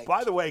in the night.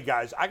 By the way,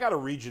 guys, I got to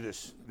read you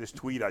this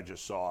tweet I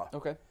just saw.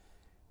 Okay.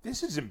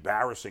 This is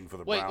embarrassing for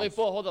the Browns. Wait,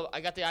 Paul, hold up.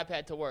 I got the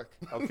iPad to work.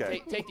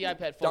 Okay. Take the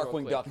iPad phone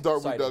Darkwing real quick.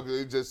 Duck. Darkwing Duck,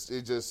 it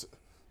just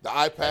the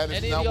iPad is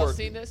Any not of y'all working.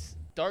 seen this?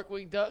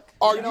 Darkwing Duck?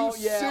 Are You know,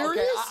 you yeah,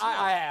 serious? Okay.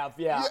 I have,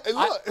 yeah. Yeah,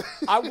 look.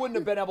 I wouldn't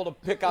have been able to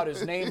pick out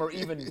his name or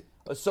even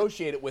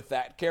associate it with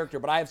that character,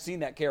 but I have seen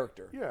that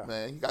character. Yeah.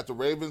 Man, he got the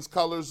Ravens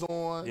colors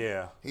on.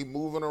 Yeah. He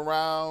moving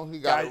around. He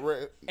got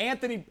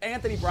Anthony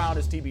Brown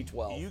is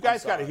TB12. You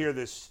guys got to hear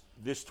this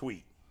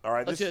tweet. All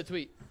right. Let's hear the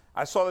tweet.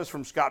 I saw this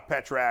from Scott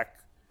Petrak,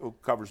 who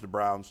covers the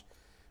Browns.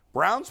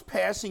 Browns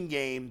passing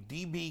game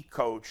DB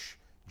coach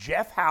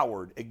Jeff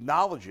Howard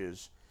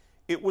acknowledges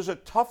it was a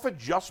tough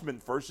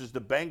adjustment versus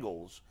the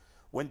Bengals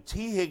when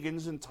T.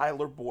 Higgins and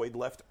Tyler Boyd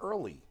left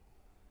early.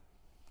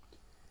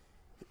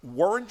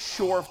 Weren't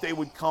sure if they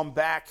would come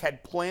back,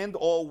 had planned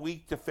all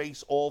week to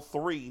face all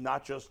three,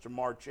 not just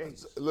Jamar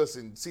Chase.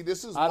 Listen, see,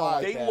 this is I don't why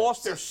like They that.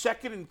 lost their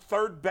second and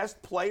third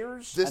best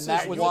players. This And is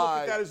that was- You look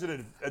why. at that as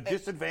a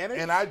disadvantage?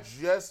 And I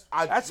just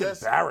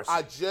embarrassing.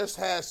 I just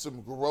had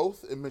some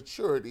growth and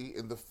maturity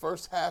in the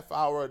first half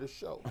hour of the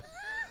show.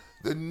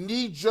 The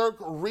knee-jerk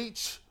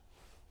reach,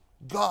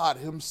 God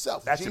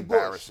himself, That's G.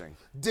 embarrassing.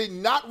 Bush, did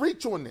not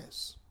reach on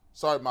this.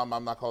 Sorry, Mom,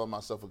 I'm not calling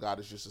myself a god.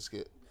 It's just a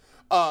skit.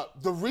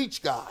 The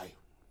reach guy.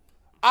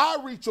 I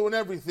reach on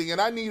everything, and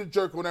I need a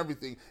jerk on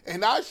everything.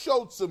 And I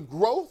showed some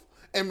growth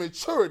and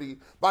maturity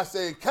by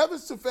saying Kevin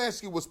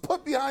Stefanski was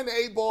put behind the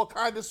 8-ball,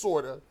 kind of,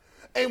 sort of,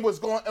 and was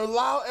going to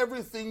allow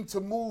everything to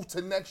move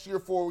to next year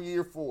for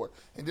year 4.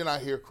 And then I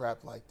hear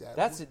crap like that.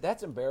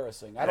 That's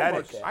embarrassing. I don't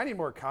like that. I need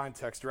more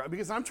context around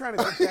because I'm trying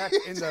to think back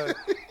in the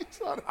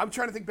I'm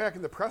trying to think back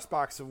in the press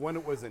box of when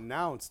it was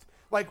announced.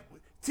 Like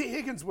T.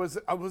 Higgins was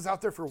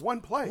out there for one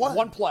play.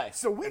 One play.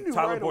 So we knew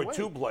Tyler right Boyd away.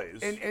 2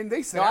 plays. And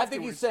they said No, I think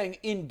afterwards- he's saying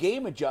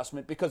in-game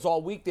adjustment because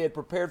all week they had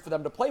prepared for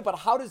them to play. But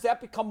how does that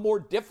become more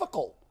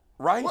difficult?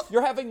 Right?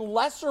 You're having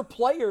lesser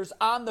players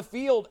on the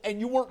field, and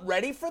you weren't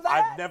ready for that?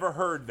 I've never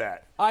heard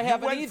that. I You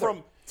haven't went either.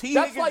 From T.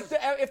 That's Higgins,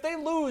 like if they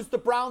lose, the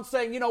Browns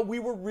saying, we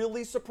were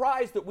really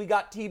surprised that we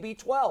got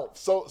TB12.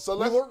 So we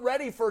let's, weren't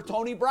ready for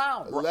Tony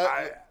Brown.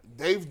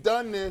 they've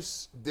done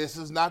this. This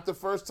is not the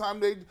first time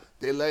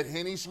they let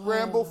Henny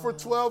scramble for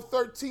 12,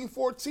 13,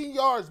 14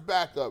 yards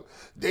back up.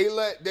 They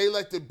let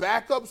the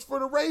backups for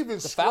the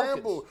Ravens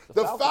scramble.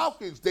 The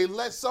Falcons. They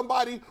let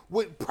somebody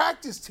with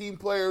practice team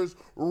players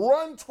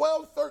run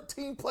 12,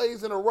 13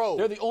 plays in a row.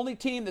 They're the only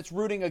team that's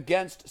rooting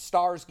against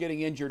stars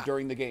getting injured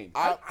during the game.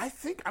 I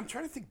think I'm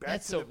trying to think back.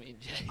 That's to so the, mean,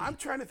 Jay. I'm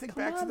trying to think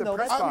back on, to the though,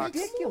 press that's box.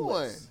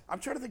 ridiculous. I'm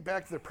trying to think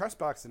back to the press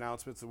box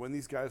announcements of when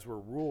these guys were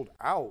ruled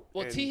out.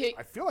 Well, and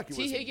I feel like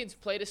T. Higgins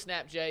played a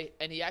snap, Jay,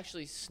 and he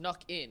actually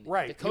snuck in.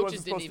 Right, The he coaches wasn't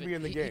didn't supposed to even. be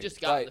in the He game.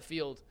 just got on the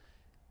field.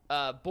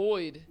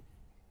 Boyd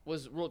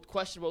was ruled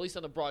questionable, at least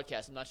on the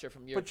broadcast. I'm not sure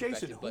from your But,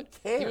 Jason, perspective, who but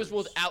he was cares?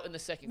 ruled out in the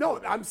second No,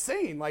 quarter. I'm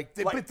saying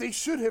but they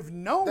should have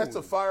known. That's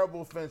a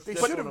fireable offense. They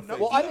Just should on have the known.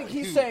 face. Well, I think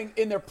he's saying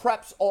in their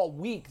preps all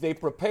week they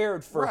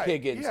prepared for Right,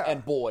 Higgins yeah.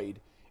 and Boyd.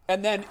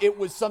 And then it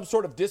was some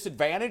sort of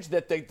disadvantage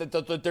that their two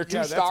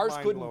that's stars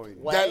mind-blowing.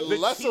 couldn't play. That The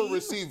lesser team-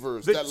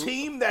 receivers. The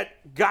team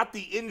that got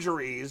the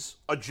injuries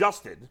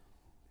adjusted.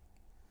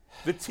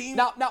 The team.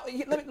 Now, let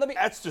me.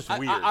 That's just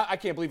weird. I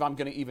can't believe I'm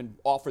going to even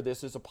offer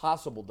this as a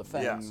possible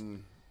defense. Yes.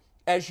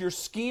 As you're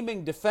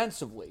scheming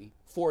defensively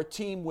for a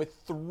team with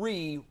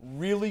 3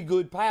 really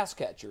good pass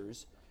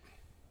catchers,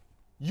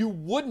 you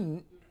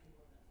wouldn't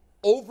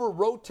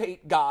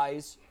over-rotate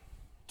guys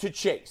to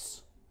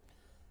chase.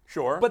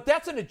 Sure. But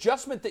that's an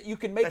adjustment that you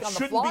can make that on the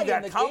shouldn't fly be that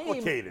in the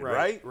complicated, game.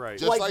 right? Right.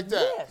 Just like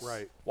that. this.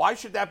 Right. Why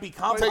should that be I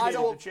complicated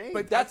don't, to change?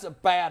 but that's a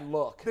bad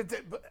look.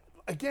 But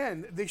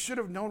again, they should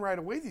have known right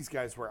away these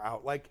guys were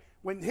out. Like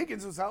when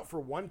Higgins was out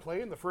for one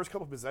play in the first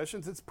couple of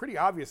possessions, it's pretty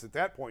obvious at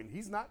that point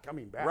he's not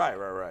coming back. Right.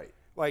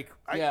 Like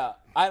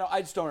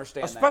I just don't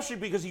understand Especially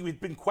because he had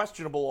been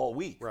questionable all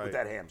week with Right.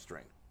 that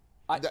hamstring.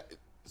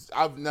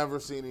 I've never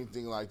seen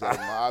anything like that.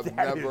 I've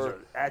That never. is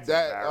that's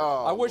that. embarrassing.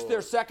 Oh, I wish Lord.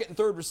 their second and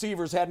third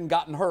receivers hadn't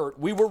gotten hurt.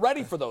 We were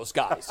ready for those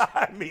guys.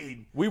 I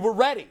mean, We were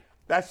ready.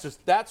 that's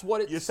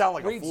what it You sound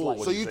like a reads fool like.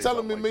 when So you you say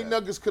telling me something like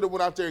that. McNuggets could have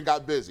went out there and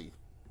got busy?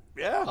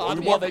 Yeah.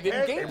 Well, they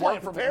didn't game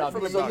plan for prepared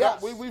McNuggets. So So, yeah,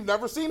 yes. we've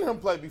never seen him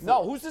play before.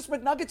 No, who's this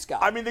McNuggets guy?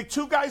 I mean, the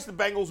two guys the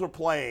Bengals were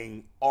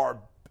playing are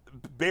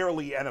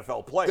barely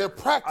NFL players. They're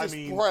practice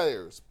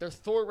players. Their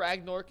Thor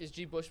Ragnarok, as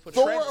G. Bush put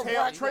Thor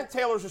it. Trent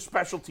Taylor's a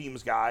special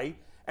teams guy,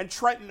 and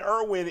Trenton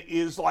Irwin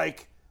is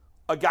like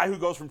a guy who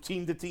goes from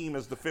team to team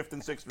as the 5th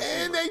and 6th receiver.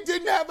 And they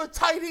didn't have a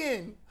tight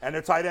end. And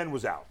their tight end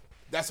was out.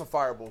 That's a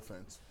fireable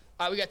offense.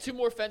 We got 2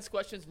 more fence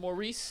questions.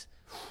 Maurice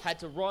had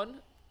to run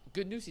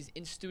good news, he's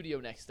in studio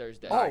next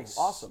Thursday. Oh, Nice.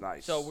 awesome.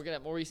 Nice. So we're going to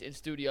have Maurice in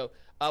studio.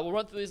 We'll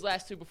run through these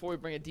last two before we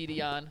bring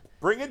Aditi on.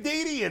 Bring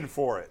Aditi in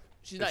for it.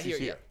 She's not here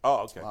yet.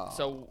 Oh, okay.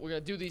 So we're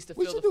going to do these to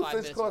We fill should the do 5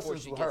 Fitz minutes before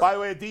Cousins she with gets her. By the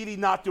way, Aditi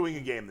not doing a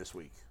game this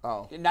week.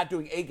 Oh. Not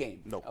doing a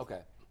game. Nope. Okay.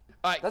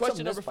 All right, That's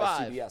question a miss number by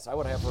 5. CBS. I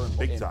would have her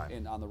Big time.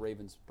 in on the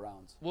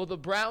Ravens-Browns. Will the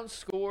Browns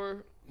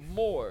score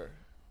more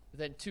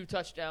than 2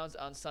 touchdowns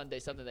on Sunday,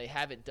 something they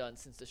haven't done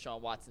since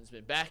Deshaun Watson's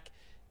been back?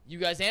 You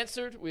guys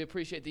answered. We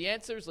appreciate the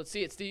answers. Let's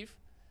see it, Steve.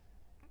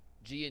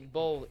 G and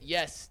Bull,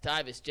 yes.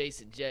 Tyvis,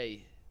 Jason,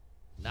 J,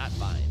 not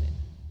buying it.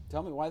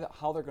 Tell me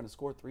how they're going to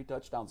score 3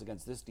 touchdowns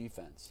against this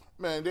defense.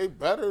 Man, they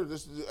better.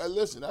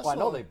 Listen, that's Well, I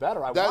know on- they better.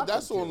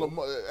 That's them on to.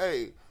 Lamar.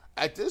 Hey,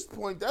 at this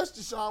point, that's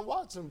Deshaun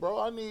Watson, bro.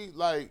 I need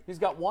He's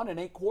got 1 in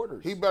 8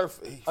 quarters. he better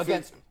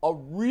against a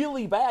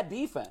really bad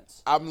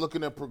defense. I'm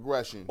looking at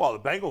progression. Well, the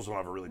Bengals don't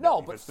have a really bad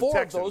No, but defense. 4 The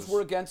of those Texans- were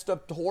against a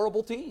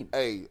horrible team.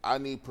 Hey, I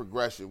need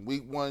progression.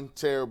 Week 1,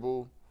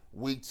 terrible.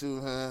 Week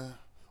 2,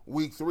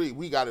 Week 3,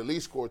 we got to at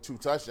least score 2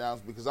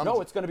 touchdowns because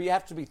It's going to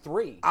have to be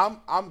 3.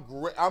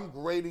 I'm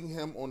grading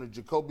him on the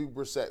Jacoby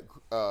Brissett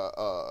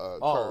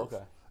curve.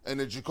 Okay. And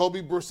the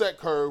Jacoby Brissett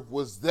curve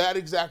was that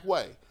exact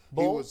way.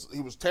 Bull?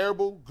 He was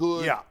terrible,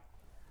 good. Yeah.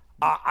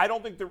 I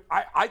don't think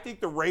I think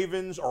the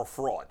Ravens are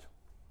fraud.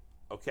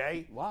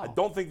 Okay? Wow. I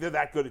don't think they're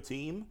that good a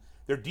team.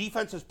 Their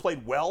defense has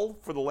played well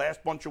for the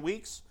last bunch of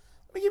weeks.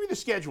 Let me give you the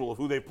schedule of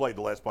who they've played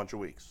the last bunch of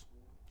weeks.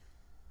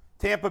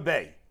 Tampa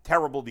Bay,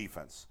 terrible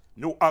defense.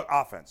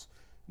 Offense.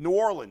 New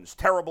Orleans,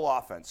 terrible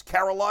offense.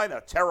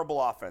 Carolina,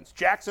 terrible offense.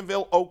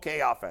 Jacksonville,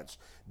 okay offense.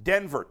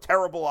 Denver,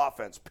 terrible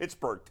offense.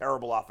 Pittsburgh,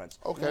 terrible offense.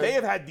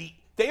 Okay.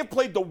 They have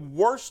played the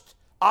worst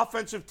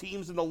offensive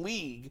teams in the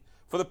league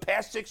for the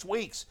past 6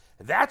 weeks.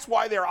 That's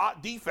why their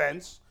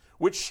defense,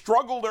 which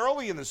struggled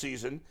early in the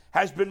season,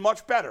 has been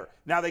much better.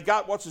 Now they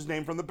got what's his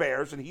name from the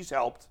Bears, and he's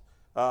helped.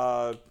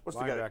 What's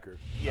the guy? Linebacker.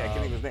 Yeah, I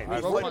can't think of his name.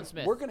 Roquan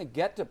Smith. We're going to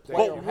get to play.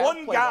 But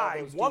one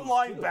guy, one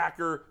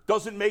linebacker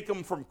doesn't make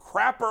them from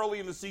crap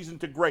early in the season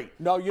to great.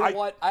 No, you know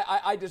what?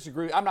 I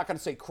disagree. I'm not going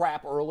to say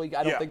crap early.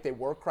 I don't Yeah. think they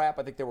were crap.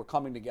 I think they were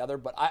coming together.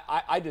 But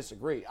I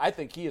disagree. I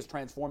think he has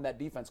transformed that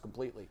defense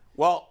completely.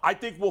 Well, I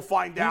think we'll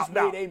find out. He's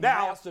Now, made a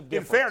massive in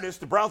difference. fairness,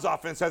 the Browns'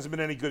 offense hasn't been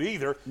any good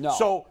either. No.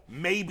 So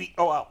maybe,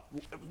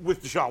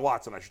 with Deshaun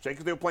Watson, I should say,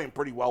 because they were playing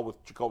pretty well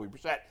with Jacoby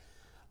Brissett.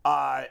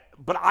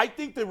 But I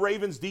think the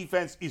Ravens'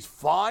 defense is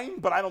fine,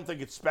 but I don't think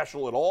it's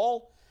special at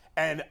all.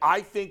 And I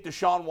think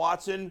Deshaun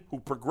Watson, who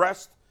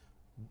progressed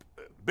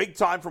big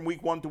time from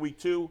week 1 to week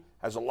 2,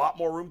 has a lot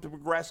more room to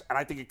progress. And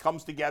I think it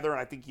comes together, and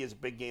I think he has a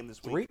big game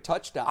this week. 3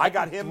 touchdowns. I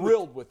got I'm him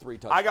thrilled with 3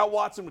 touchdowns. I got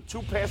Watson with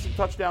 2 passing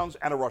touchdowns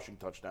and a rushing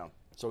touchdown.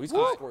 So he's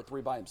going to score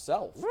 3 by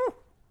himself.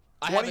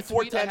 I have a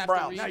tweet I 24-10 have to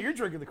Browns. read. Now you're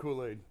drinking the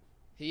Kool-Aid.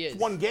 He is.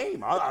 It's one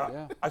game.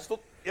 I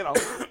still,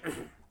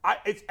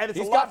 it's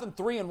He's a got lot. them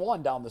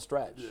 3-1 down the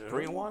stretch.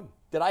 3-1.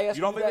 Did I ask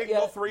You don't think that they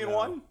can yet? go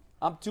 3-1?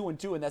 I'm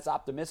 2-2, and that's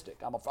optimistic.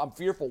 I'm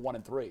fearful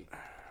 1-3.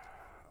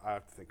 I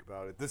have to think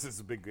about it. This is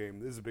a big game.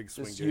 This is a big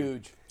swing This is game.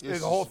 huge. The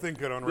whole thing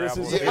could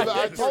unravel. This is- Yeah,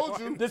 I told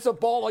you. This is a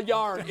ball of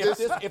yarn.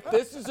 If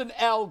this is an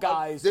L,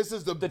 guys, This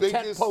is the tent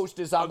biggest- post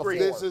is on Agreed.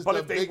 the floor. This is But the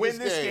if they win biggest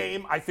this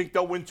game. game, I think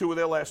they'll win 2 of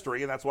their last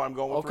 3, and that's why I'm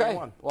going with okay.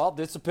 3-1. Well,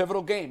 this is a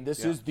pivotal game.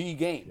 This is the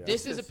game.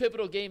 This is a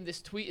pivotal game.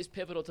 This tweet is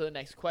pivotal to the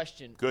next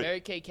question. Good. Mary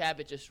Kay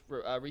Cabot just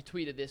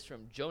retweeted this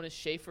from Jonas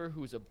Schaefer,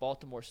 who's a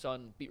Baltimore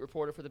Sun beat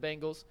reporter for the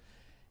Bengals.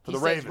 He the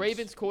says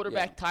Ravens.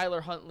 quarterback Tyler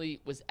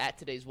Huntley was at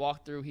today's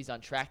walkthrough. He's on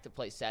track to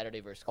play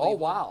Saturday versus Oh,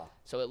 Cleveland. wow.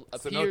 So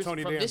it So no appears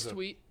Tony from this Danza.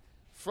 tweet,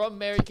 from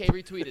Mary Kay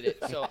retweeted it.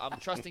 So I'm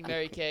trusting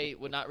Mary Kay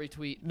would not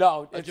retweet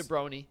No, a it's-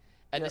 jabroni.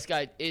 And this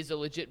guy is a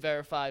legit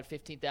verified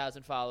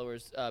 15,000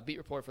 followers beat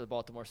reporter for the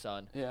Baltimore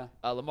Sun. Yeah.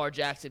 Lamar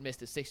Jackson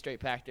missed his 6th straight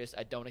practice.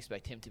 I don't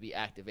expect him to be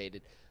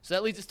activated. So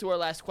that leads us to our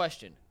last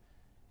question.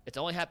 It's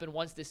only happened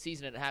once this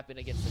season, and it happened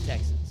against the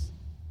Texans,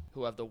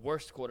 who have the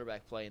worst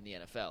quarterback play in the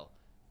NFL.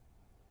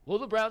 Will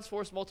the Browns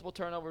force multiple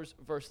turnovers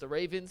versus the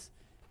Ravens?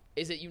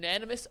 Is it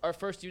unanimous? Our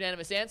first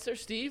unanimous answer,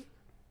 Steve?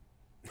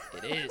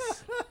 It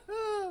is.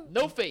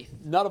 No faith.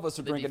 None of us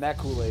are drinking that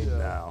Kool-Aid.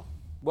 No.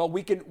 Well,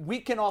 we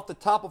can off the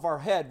top of our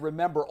head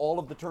remember all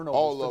of the turnovers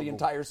All for of the them.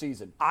 entire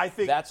season. I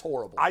think that's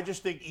horrible. I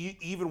just think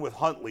even with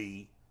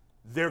Huntley,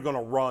 they're going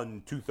to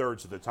run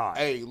 2/3 of the time.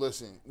 Hey,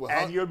 listen.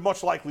 And you're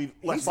much less He's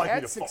likely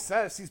had to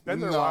success. He's been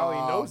there a while. He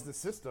knows the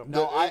system.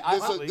 No,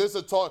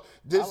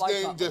 This like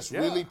game Huntley. just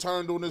really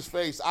turned on his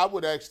face. I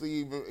would actually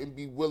even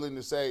be willing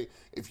to say,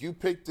 if you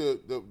pick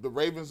the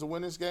Ravens to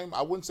win this game,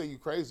 I wouldn't say you're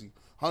crazy.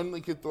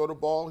 Huntley can throw the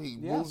ball. He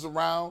moves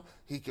around.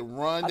 He can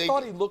run. I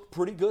thought he looked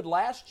pretty good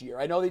last year.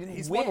 I know they didn't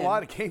He's win. won a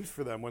lot of games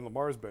for them when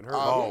Lamar's been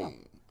hurt.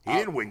 He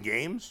didn't win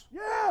games.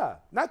 Yeah,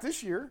 not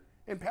this year.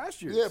 In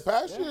past years. Yeah,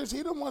 past years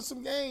he done won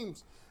some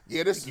games.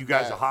 Yeah, this You is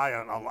guys bad. are high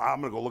on. I'm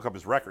going to go look up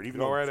his record, even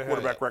Go though right his ahead.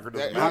 quarterback record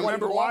doesn't I matter. I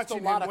remember He lost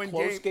watching a lot him of win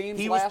close games.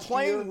 He was last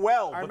playing year.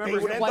 well, I but they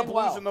remember would him end up playing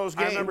well. losing those I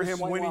games. remember him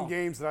Playing winning well.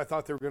 games that I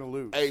thought they were going to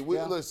lose. Hey,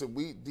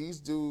 listen. These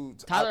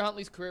dudes. Tyler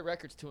Huntley's career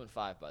record's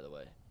 2-5, by the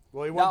way.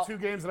 Well, he won 2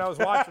 games that I was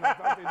watching. I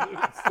thought they'd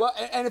lose. Well,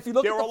 and if you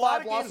look there at were the a lot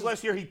 5 of games losses,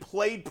 last year he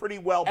played pretty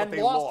well, but and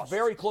they lost lost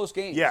very close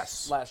games.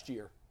 Yes. Last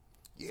year,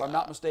 if I'm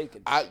not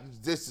mistaken.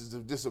 This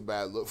is a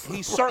bad look for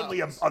He's the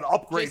certainly an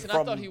upgrade Jason,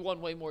 from I thought he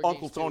won way more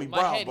Uncle games. Tony too.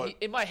 Brown.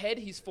 In my head,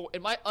 he's 4.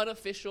 In my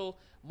unofficial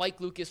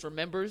Mike Lucas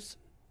remembers,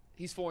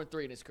 he's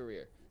 4-3 in his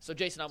career. So,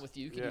 Jason, I'm with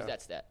you. You can use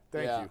that stat.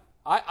 Thank you.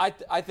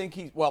 I think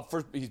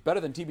he's better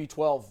than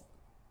TB12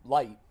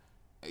 light.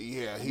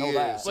 Yeah, he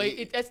is. Well,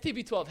 that's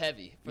TB12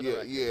 heavy. For the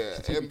record.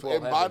 Yeah.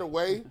 And by the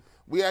way,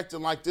 we acting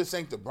like this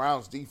ain't the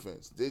Browns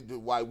defense.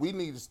 Why we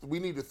need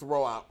to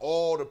throw out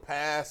all the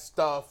past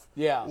stuff.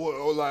 Yeah.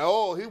 Or like,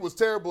 oh, he was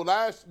terrible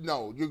last.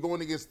 No, you're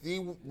going against the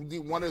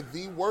one of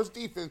the worst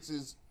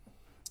defenses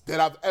that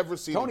I've ever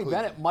seen. Tony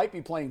Bennett might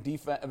be playing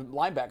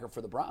linebacker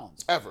for the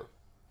Browns. Ever.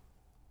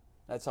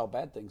 That's how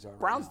bad things are.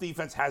 Browns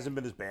defense hasn't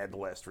been as bad the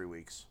last 3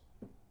 weeks.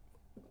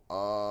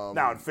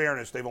 Now, in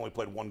fairness, they've only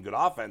played one good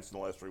offense in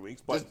the last 3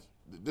 weeks. But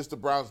this the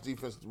Browns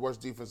defense, the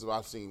worst defense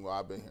I've seen while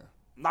I've been here.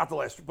 Not the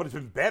last, but it's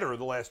been better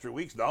the last 3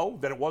 weeks, no,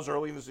 than it was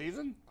early in the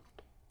season.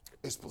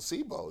 It's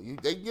placebo.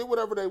 They get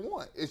whatever they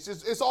want.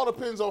 It all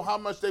depends on how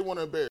much they want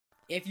to embarrass.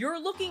 If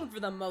you're looking for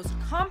the most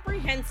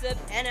comprehensive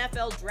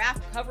NFL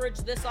draft coverage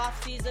this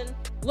offseason,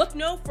 look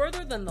no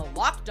further than the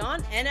Locked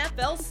On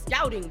NFL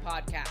Scouting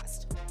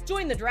Podcast.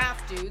 Join the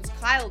draft dudes,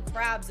 Kyle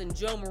Krabs and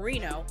Joe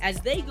Marino,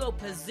 as they go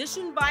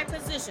position by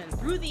position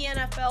through the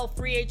NFL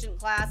free agent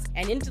class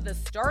and into the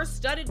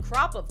star-studded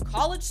crop of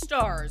college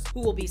stars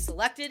who will be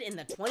selected in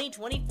the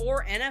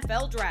 2024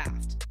 NFL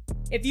Draft.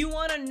 If you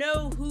want to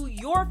know who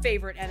your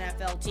favorite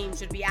NFL team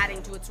should be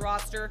adding to its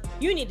roster,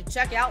 you need to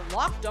check out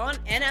Locked On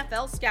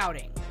NFL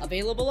Scouting,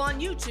 available on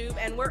YouTube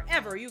and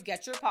wherever you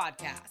get your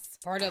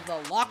podcasts. Part of the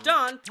Locked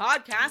On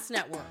Podcast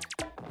Network,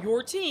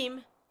 your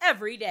team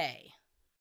every day.